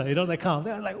sister, that kind of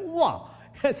thing. I'm like, wow,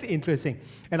 that's interesting.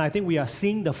 And I think we are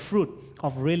seeing the fruit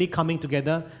of really coming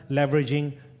together,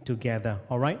 leveraging together,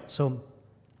 all right? So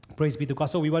praise be to God.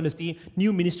 So we want to see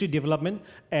new ministry development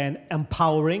and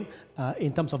empowering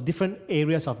in terms of different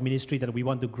areas of ministry that we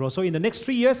want to grow. So in the next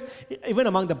 3 years, even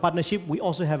among the partnership, we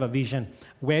also have a vision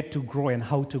where to grow and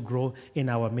how to grow in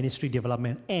our ministry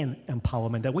development and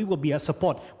empowerment. That we will be a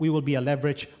support, we will be a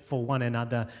leverage for one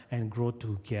another and grow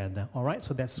together. All right,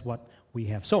 so that's what we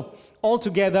have. So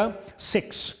altogether,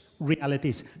 6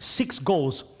 realities, 6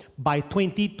 goals by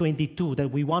 2022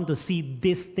 that we want to see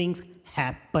these things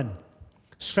happen.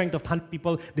 Strength of 100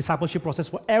 people, discipleship process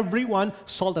for everyone,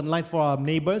 salt and light for our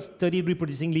neighbors, 30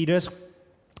 reproducing leaders,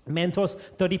 mentors,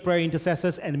 30 prayer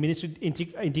intercessors, and ministry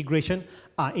integration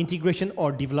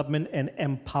or development and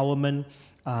empowerment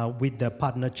with the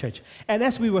partner church. And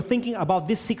as we were thinking about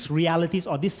these 6 realities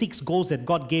or these 6 goals that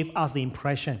God gave us the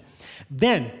impression,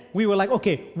 then we were like,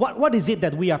 okay, what is it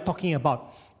that we are talking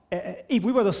about? If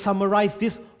we were to summarize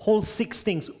this whole 6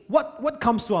 things, what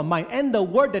comes to our mind? And the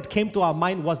word that came to our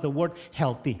mind was the word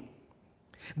healthy.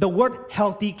 The word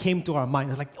healthy came to our mind.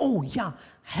 It's like, oh yeah,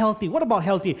 healthy. What about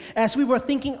healthy? As we were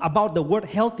thinking about the word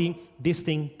healthy, this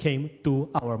thing came to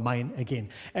our mind again.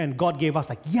 And God gave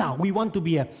us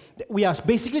we are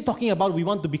basically talking about we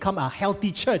want to become a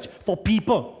healthy church for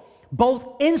people,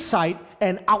 both inside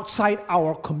and outside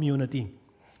our community.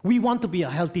 We want to be a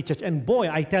healthy church. And boy,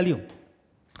 I tell you,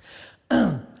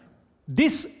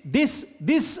 this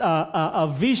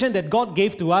vision that God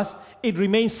gave to us, it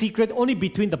remains secret only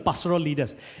between the pastoral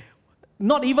leaders.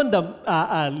 Not even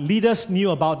the leaders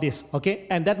knew about this, okay?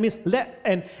 And that means,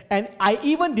 and I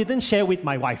even didn't share with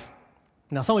my wife.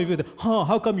 Now, some of you,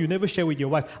 how come you never share with your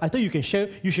wife? I thought you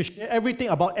should share everything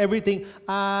about everything.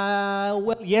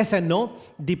 Well, yes and no.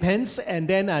 Depends, and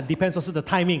then depends also the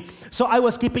timing. So I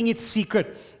was keeping it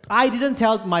secret. I didn't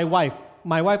tell my wife.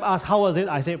 My wife asked, how was it?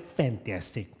 I said,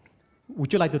 fantastic.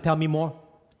 Would you like to tell me more?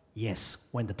 Yes,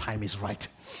 when the time is right.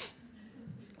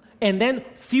 And then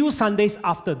few Sundays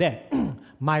after that,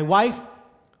 my wife,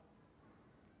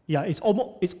 it's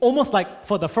almost like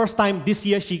for the first time this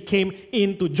year she came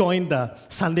in to join the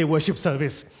Sunday worship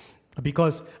service,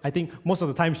 because I think most of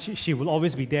the time she will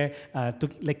always be there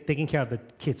taking care of the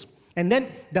kids. And then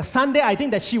the Sunday I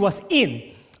think that she was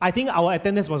in, I think our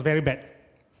attendance was very bad.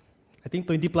 I think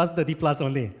 20 plus, 30 plus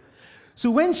only. So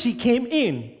when she came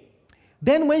in,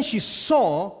 then when she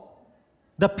saw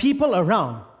the people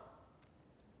around,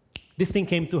 this thing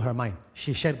came to her mind.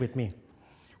 She shared with me.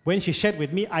 When she shared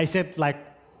with me, I said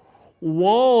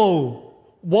whoa,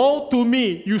 woe to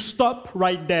me, you stop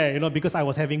right there, because I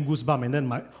was having goosebumps and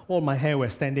then all my hair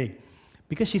was standing.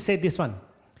 Because she said this one,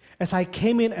 as I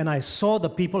came in and I saw the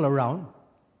people around,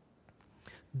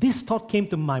 this thought came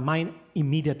to my mind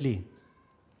immediately.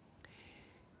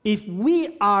 If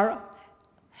we are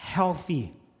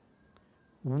healthy,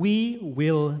 we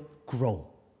will grow.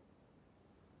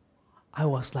 I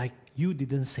was like, you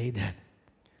didn't say that.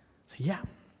 So yeah.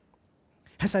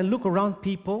 As I look around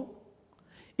people,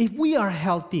 if we are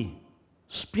healthy,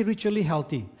 spiritually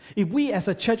healthy, if we as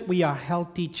a church, we are a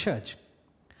healthy church,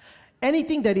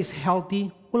 anything that is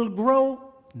healthy will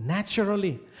grow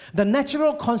naturally. The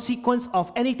natural consequence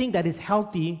of anything that is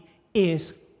healthy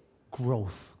is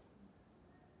growth.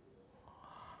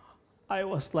 I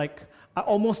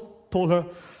almost told her,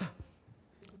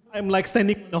 I'm like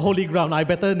standing on the holy ground. I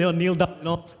better kneel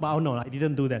down, But no, I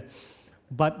didn't do that.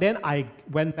 But then I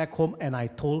went back home and I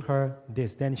told her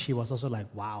this. Then she was also like,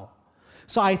 wow.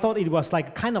 So I thought it was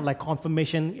like kind of like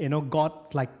confirmation, God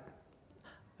like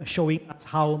showing us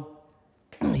how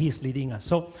He's leading us.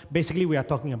 So basically we are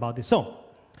talking about this. So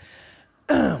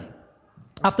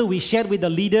after we shared with the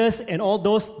leaders and all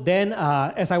those, then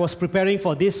as I was preparing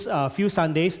for this few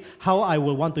Sundays, how I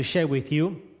will want to share with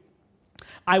you,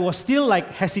 I was still like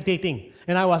hesitating.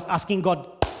 And I was asking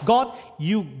God,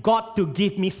 you got to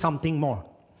give me something more.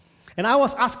 And I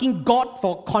was asking God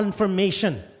for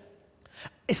confirmation.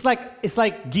 It's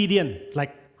like Gideon,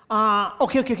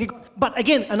 okay. But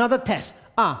again, another test.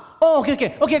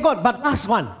 Okay, God, but last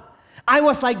one. I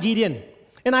was like Gideon.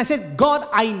 And I said, God,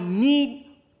 I need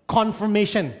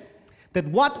confirmation that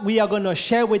what we are going to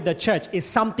share with the church is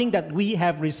something that we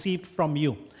have received from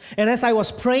you. And as I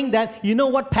was praying that, you know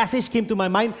what passage came to my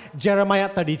mind? Jeremiah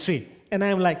 33. And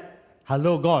I'm like,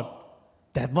 hello, God,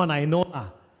 that one I know lah.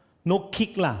 No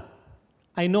kick lah.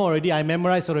 I know already, I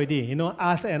memorized already.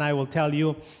 Ask and I will tell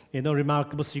you,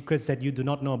 remarkable secrets that you do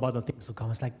not know about the things to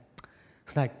come. It's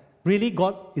like, really,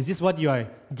 God, is this what you are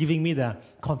giving me the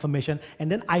confirmation? And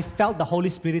then I felt the Holy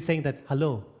Spirit saying that,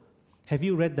 hello, have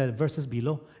you read the verses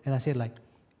below? And I said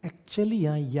actually,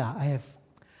 yeah, I have.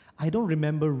 I don't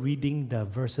remember reading the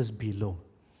verses below.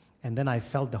 And then I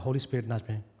felt the Holy Spirit nudge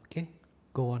me. Okay,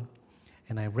 go on.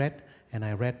 And I read, and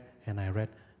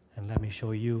let me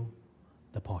show you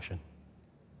the portion.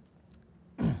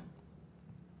 And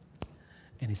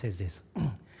he says this.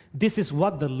 This is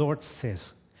what the Lord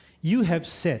says. You have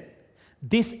said,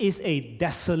 this is a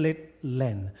desolate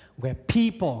land where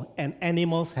people and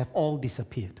animals have all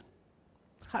disappeared.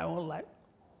 I was like,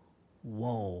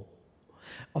 whoa.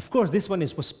 Of course, this one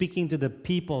was speaking to the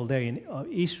people there in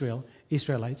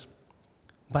Israelites.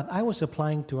 But I was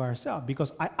applying to ourselves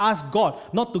because I asked God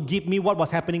not to give me what was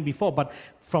happening before, but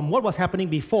from what was happening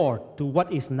before to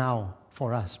what is now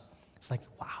for us. It's like,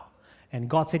 wow. And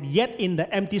God said, yet in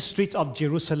the empty streets of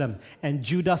Jerusalem and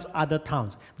Judah's other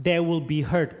towns, there will be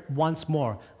heard once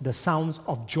more the sounds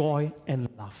of joy and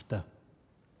laughter.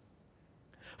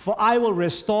 For I will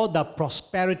restore the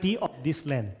prosperity of this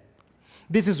land.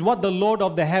 This is what the Lord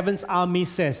of the heavens army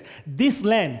says. This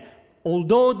land,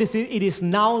 although it is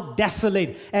now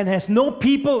desolate and has no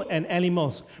people and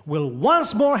animals, will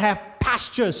once more have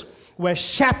pastures where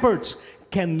shepherds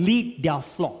can lead their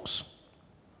flocks.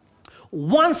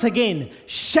 Once again,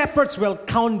 shepherds will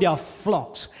count their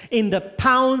flocks in the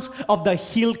towns of the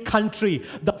hill country,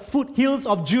 the foothills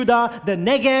of Judah, the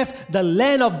Negev, the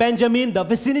land of Benjamin, the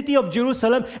vicinity of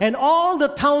Jerusalem, and all the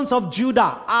towns of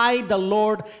Judah. I, the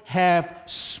Lord, have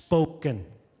spoken.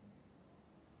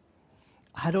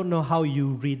 I don't know how you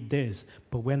read this,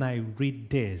 but when I read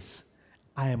this,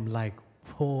 I am like,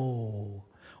 whoa.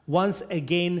 Once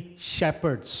again,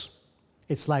 shepherds.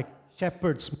 It's like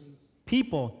shepherds,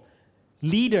 people,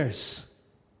 leaders.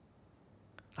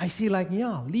 I see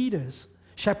leaders.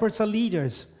 Shepherds are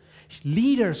leaders.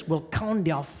 Leaders will count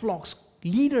their flocks.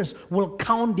 Leaders will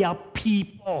count their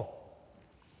people.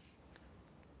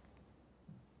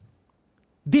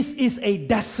 This is a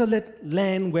desolate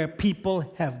land where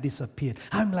people have disappeared.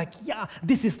 I'm like, yeah,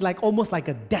 this is like almost like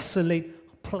a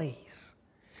desolate place.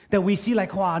 That we see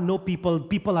like, wow, no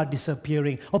people are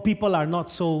disappearing, or people are not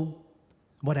so,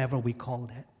 whatever we call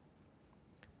that.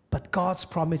 But God's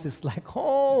promise is like,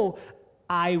 oh,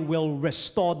 I will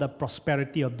restore the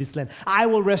prosperity of this land. I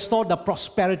will restore the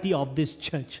prosperity of this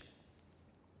church.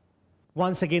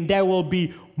 Once again, there will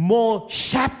be more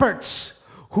shepherds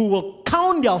who will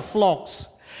count their flocks.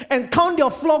 And count their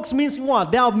flocks means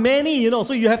what? There are many,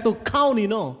 so you have to count,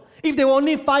 If there were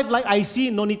only 5 like I see,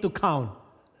 no need to count.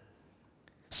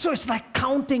 So it's like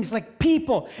counting, it's like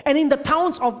people. And in the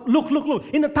towns of, look,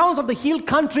 in the towns of the hill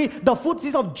country, the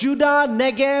foothills of Judah,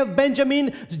 Negev,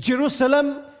 Benjamin,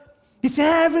 Jerusalem, it's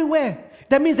everywhere.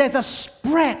 That means there's a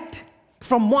spread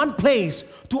from one place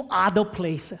to other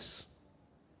places.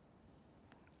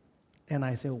 And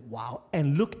I say, wow.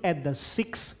 And look at the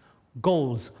 6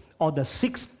 goals or the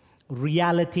 6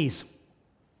 realities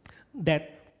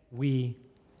that we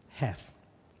have.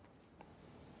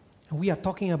 And we are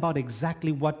talking about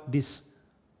exactly what this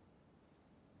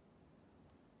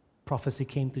prophecy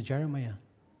came to Jeremiah.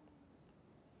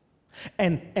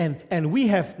 And we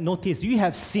have noticed, you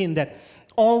have seen that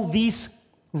all these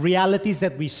realities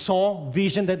that we saw,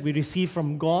 vision that we received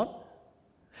from God,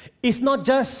 it's not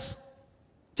just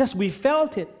we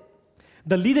felt it.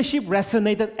 The leadership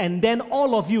resonated, and then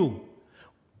all of you,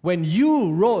 when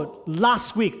you wrote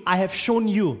last week, I have shown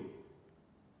you,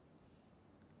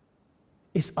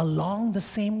 is along the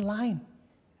same line.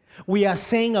 We are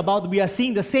seeing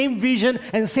the same vision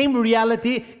and same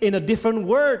reality in a different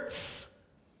words.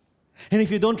 And if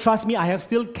you don't trust me, I have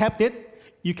still kept it.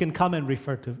 You can come and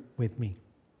refer to with me.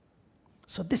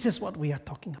 So this is what we are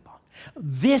talking about.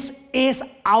 This is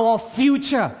our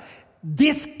future.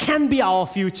 This can be our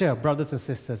future, brothers and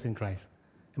sisters in Christ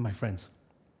and my friends.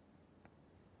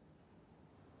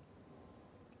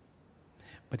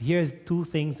 But here's 2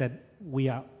 things that we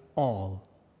are all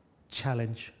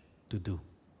challenged to do.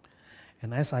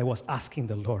 And as I was asking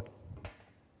the Lord,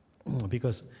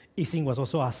 because Ising was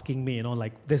also asking me,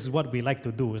 like, this is what we like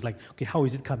to do. It's like, okay, how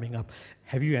is it coming up?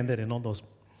 Have you ended and all those?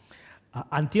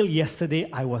 Until yesterday,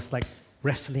 I was like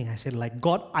wrestling. I said, like,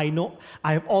 God, I know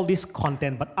I have all this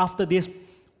content, but after this,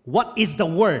 what is the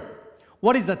word?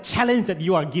 What is the challenge that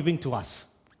you are giving to us?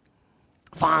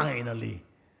 Finally,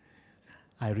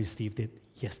 I received it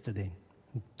yesterday.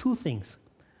 2 things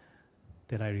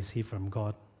that I received from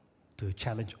God to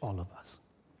challenge all of us.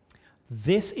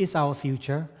 This is our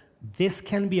future. This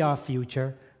can be our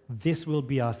future. This will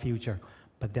be our future.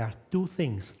 But there are 2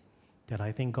 things that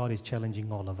I think God is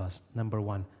challenging all of us. Number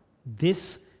 1,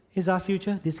 this is our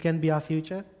future. This can be our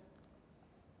future.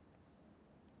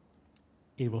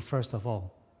 It will first of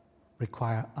all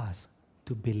require us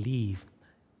to believe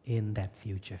in that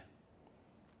future.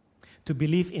 To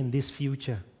believe in this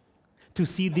future. To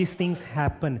see these things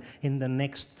happen in the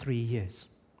next 3 years.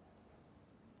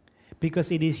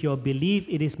 Because it is your belief,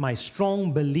 it is my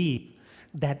strong belief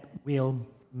that will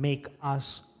make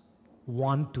us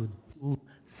want to do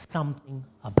something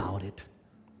about it.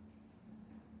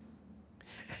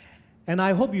 And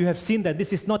I hope you have seen that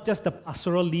this is not just the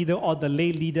pastoral leader or the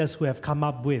lay leaders who have come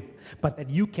up with, but that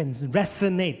you can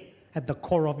resonate at the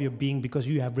core of your being because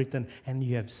you have written and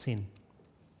you have seen.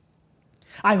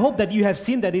 I hope that you have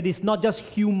seen that it is not just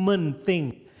human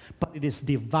thing, but it is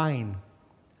divine.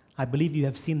 I believe you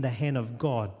have seen the hand of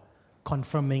God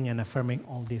confirming and affirming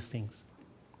all these things.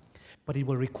 But it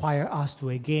will require us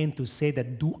to say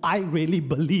that, do I really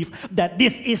believe that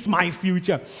this is my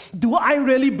future? Do I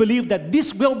really believe that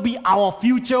this will be our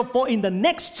future for in the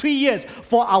next 3 years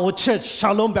for our church,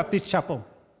 Shalom Baptist Chapel?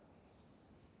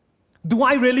 Do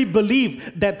I really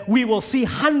believe that we will see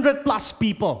 100 plus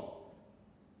people?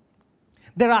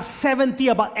 There are 70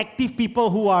 about active people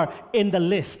who are in the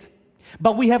list.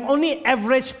 But we have only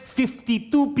average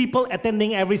 52 people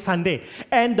attending every Sunday.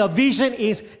 And the vision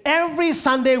is every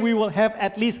Sunday we will have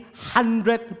at least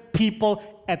 100 people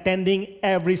attending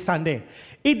every Sunday.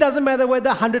 It doesn't matter whether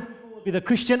 100 people will be the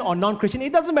Christian or non-Christian.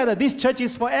 It doesn't matter. This church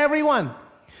is for everyone.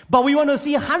 But we want to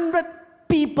see 100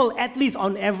 people at least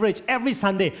on average every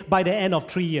Sunday by the end of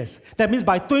 3 years. That means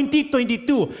by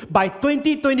 2022, by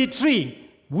 2023,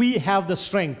 we have the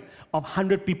strength of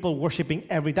 100 people worshiping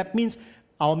every. That means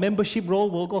our membership roll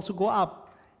will also go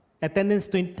up.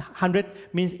 Attendance 100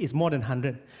 means it's more than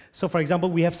 100. So for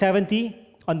example, we have 70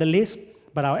 on the list,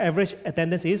 but our average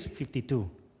attendance is 52.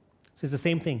 So it's the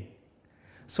same thing.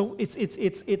 So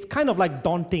it's kind of like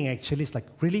daunting actually. It's like,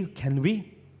 really, can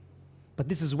we? But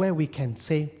this is where we can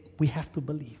say we have to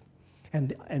believe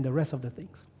and the rest of the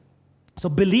things. So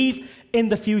believe in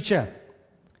the future,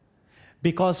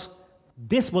 because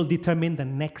this will determine the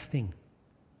next thing.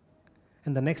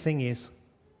 And the next thing is,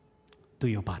 do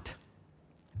your part.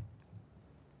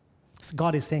 So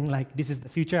God is saying, like, this is the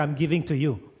future I'm giving to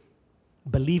you.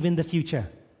 Believe in the future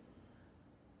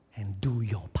and do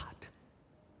your part.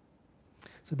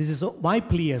 So this is my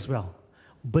plea as well.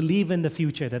 Believe in the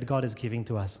future that God is giving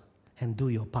to us and do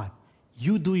your part.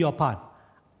 You do your part,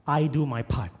 I do my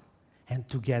part, and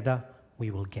together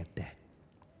we will get there.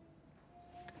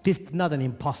 This is not an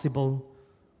impossible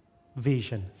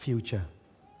vision, future,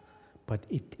 but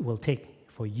it will take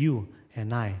for you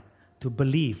and I to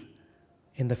believe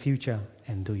in the future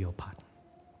and do your part.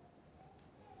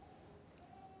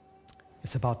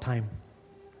 It's about time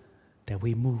that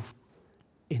we move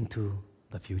into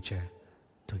the future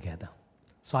together.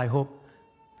 So I hope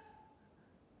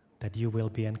that you will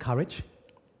be encouraged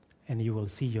and you will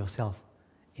see yourself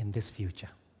in this future.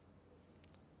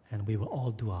 And we will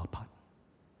all do our part.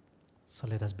 So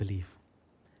let us believe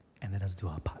and let us do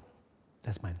our part.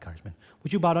 That's my encouragement.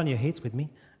 Would you bow down your heads with me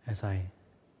as I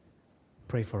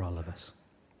pray for all of us?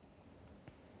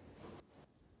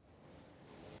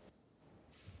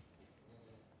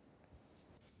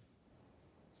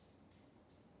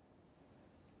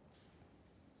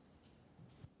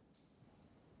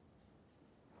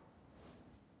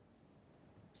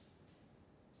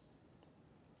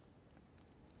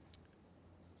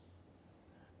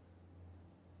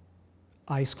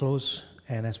 Eyes closed,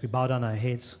 and as we bow down our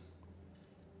heads,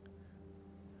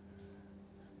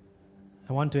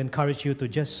 I want to encourage you to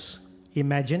just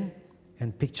imagine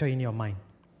and picture in your mind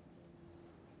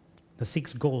the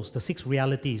 6 goals, the 6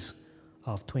 realities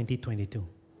of 2022.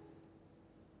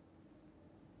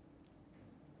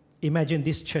 Imagine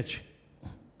this church.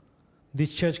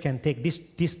 This church can take,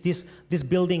 this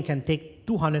building can take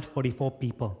 244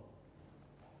 people.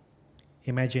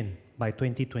 Imagine by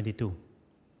 2022.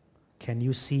 Can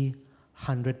you see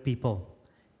 100 people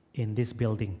in this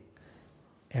building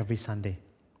every Sunday?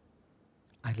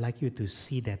 I'd like you to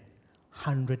see that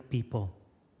 100 people.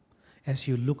 As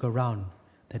you look around,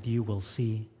 that you will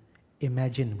see,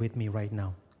 imagine with me right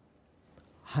now,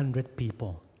 100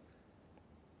 people.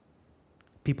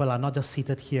 People are not just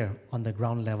seated here on the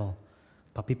ground level,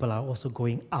 but people are also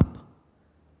going up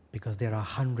because there are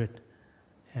 100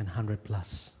 and 100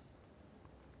 plus.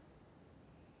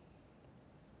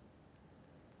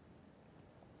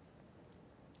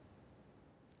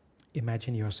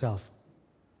 Imagine yourself,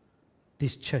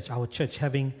 this church, our church,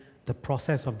 having the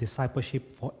process of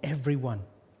discipleship for everyone,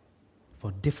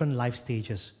 for different life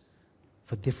stages,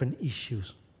 for different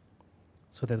issues,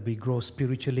 so that we grow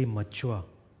spiritually mature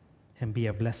and be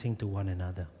a blessing to one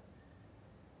another.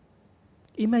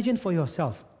 Imagine for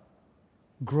yourself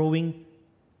growing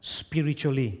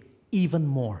spiritually even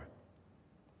more.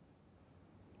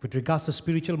 With regards to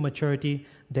spiritual maturity,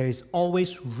 there is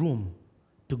always room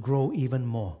to grow even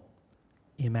more.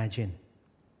 Imagine.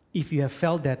 If you have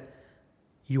felt that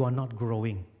you are not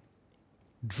growing,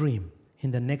 dream.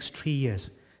 In the next 3 years,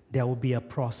 there will be a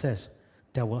process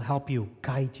that will help you,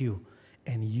 guide you,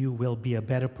 and you will be a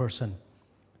better person.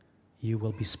 You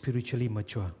will be spiritually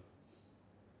mature.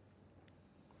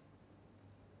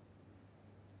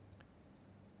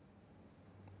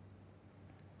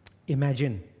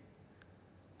 Imagine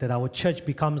that our church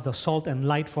becomes the salt and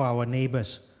light for our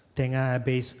neighbors. Tengah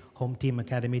Base, Home Team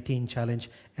Academy, Teen Challenge,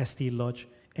 ST Lodge,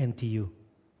 NTU.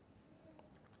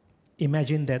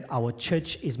 Imagine that our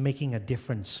church is making a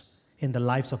difference in the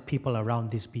lives of people around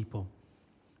these people.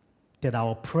 That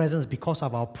our presence, because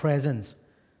of our presence,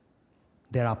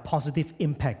 there are positive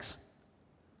impacts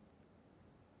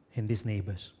in these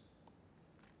neighbors.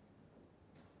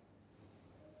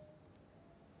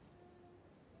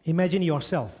 Imagine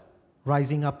yourself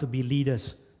rising up to be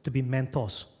leaders, to be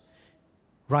mentors,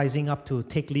 rising up to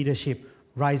take leadership,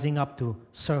 rising up to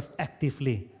serve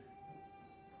actively.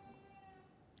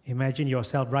 Imagine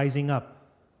yourself rising up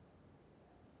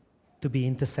to be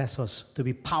intercessors, to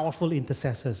be powerful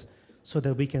intercessors, so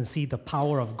that we can see the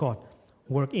power of God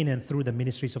work in and through the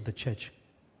ministries of the church.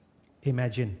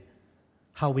 Imagine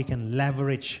how we can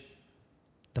leverage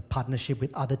the partnership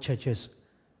with other churches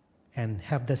and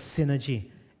have the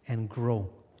synergy and grow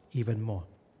even more.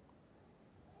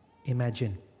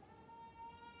 Imagine.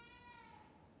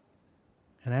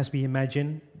 And as we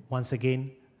imagine, once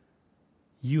again,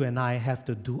 you and I have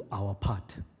to do our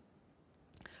part.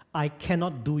 I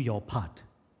cannot do your part.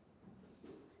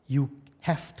 You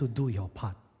have to do your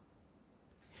part.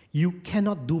 You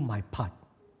cannot do my part.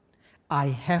 I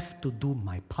have to do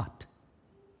my part.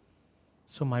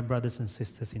 So, my brothers and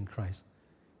sisters in Christ,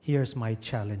 here's my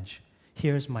challenge.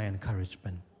 Here's my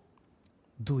encouragement.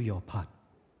 Do your part.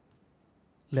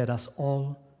 Let us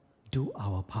all do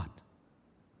our part.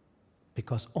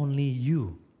 Because only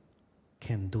you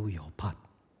can do your part.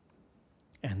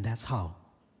 And that's how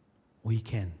we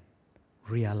can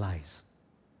realize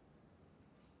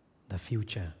the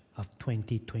future of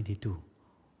 2022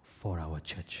 for our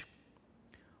church.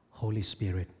 Holy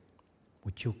Spirit,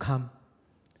 would you come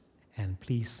and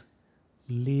please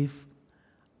leave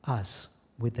us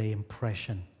with the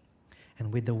impression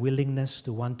and with the willingness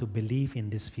to want to believe in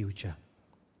this future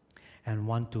and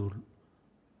want to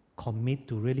commit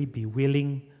to really be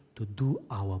willing to do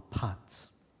our parts.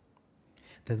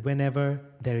 That whenever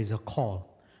there is a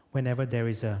call, whenever there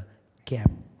is a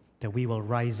gap, that we will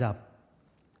rise up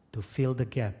to fill the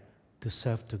gap, to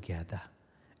serve together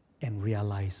and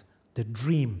realize the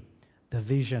dream, the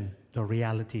vision, the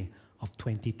reality of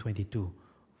 2022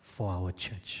 for our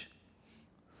church.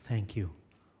 Thank you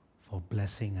for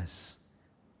blessing us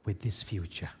with this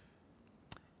future.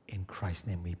 In Christ's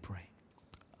name we pray.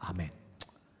 Amen.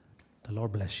 The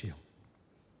Lord bless you.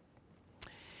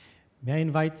 May I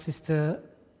invite Sister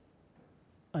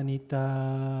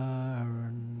Anita?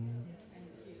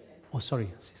 Oh,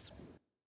 sorry, Sister.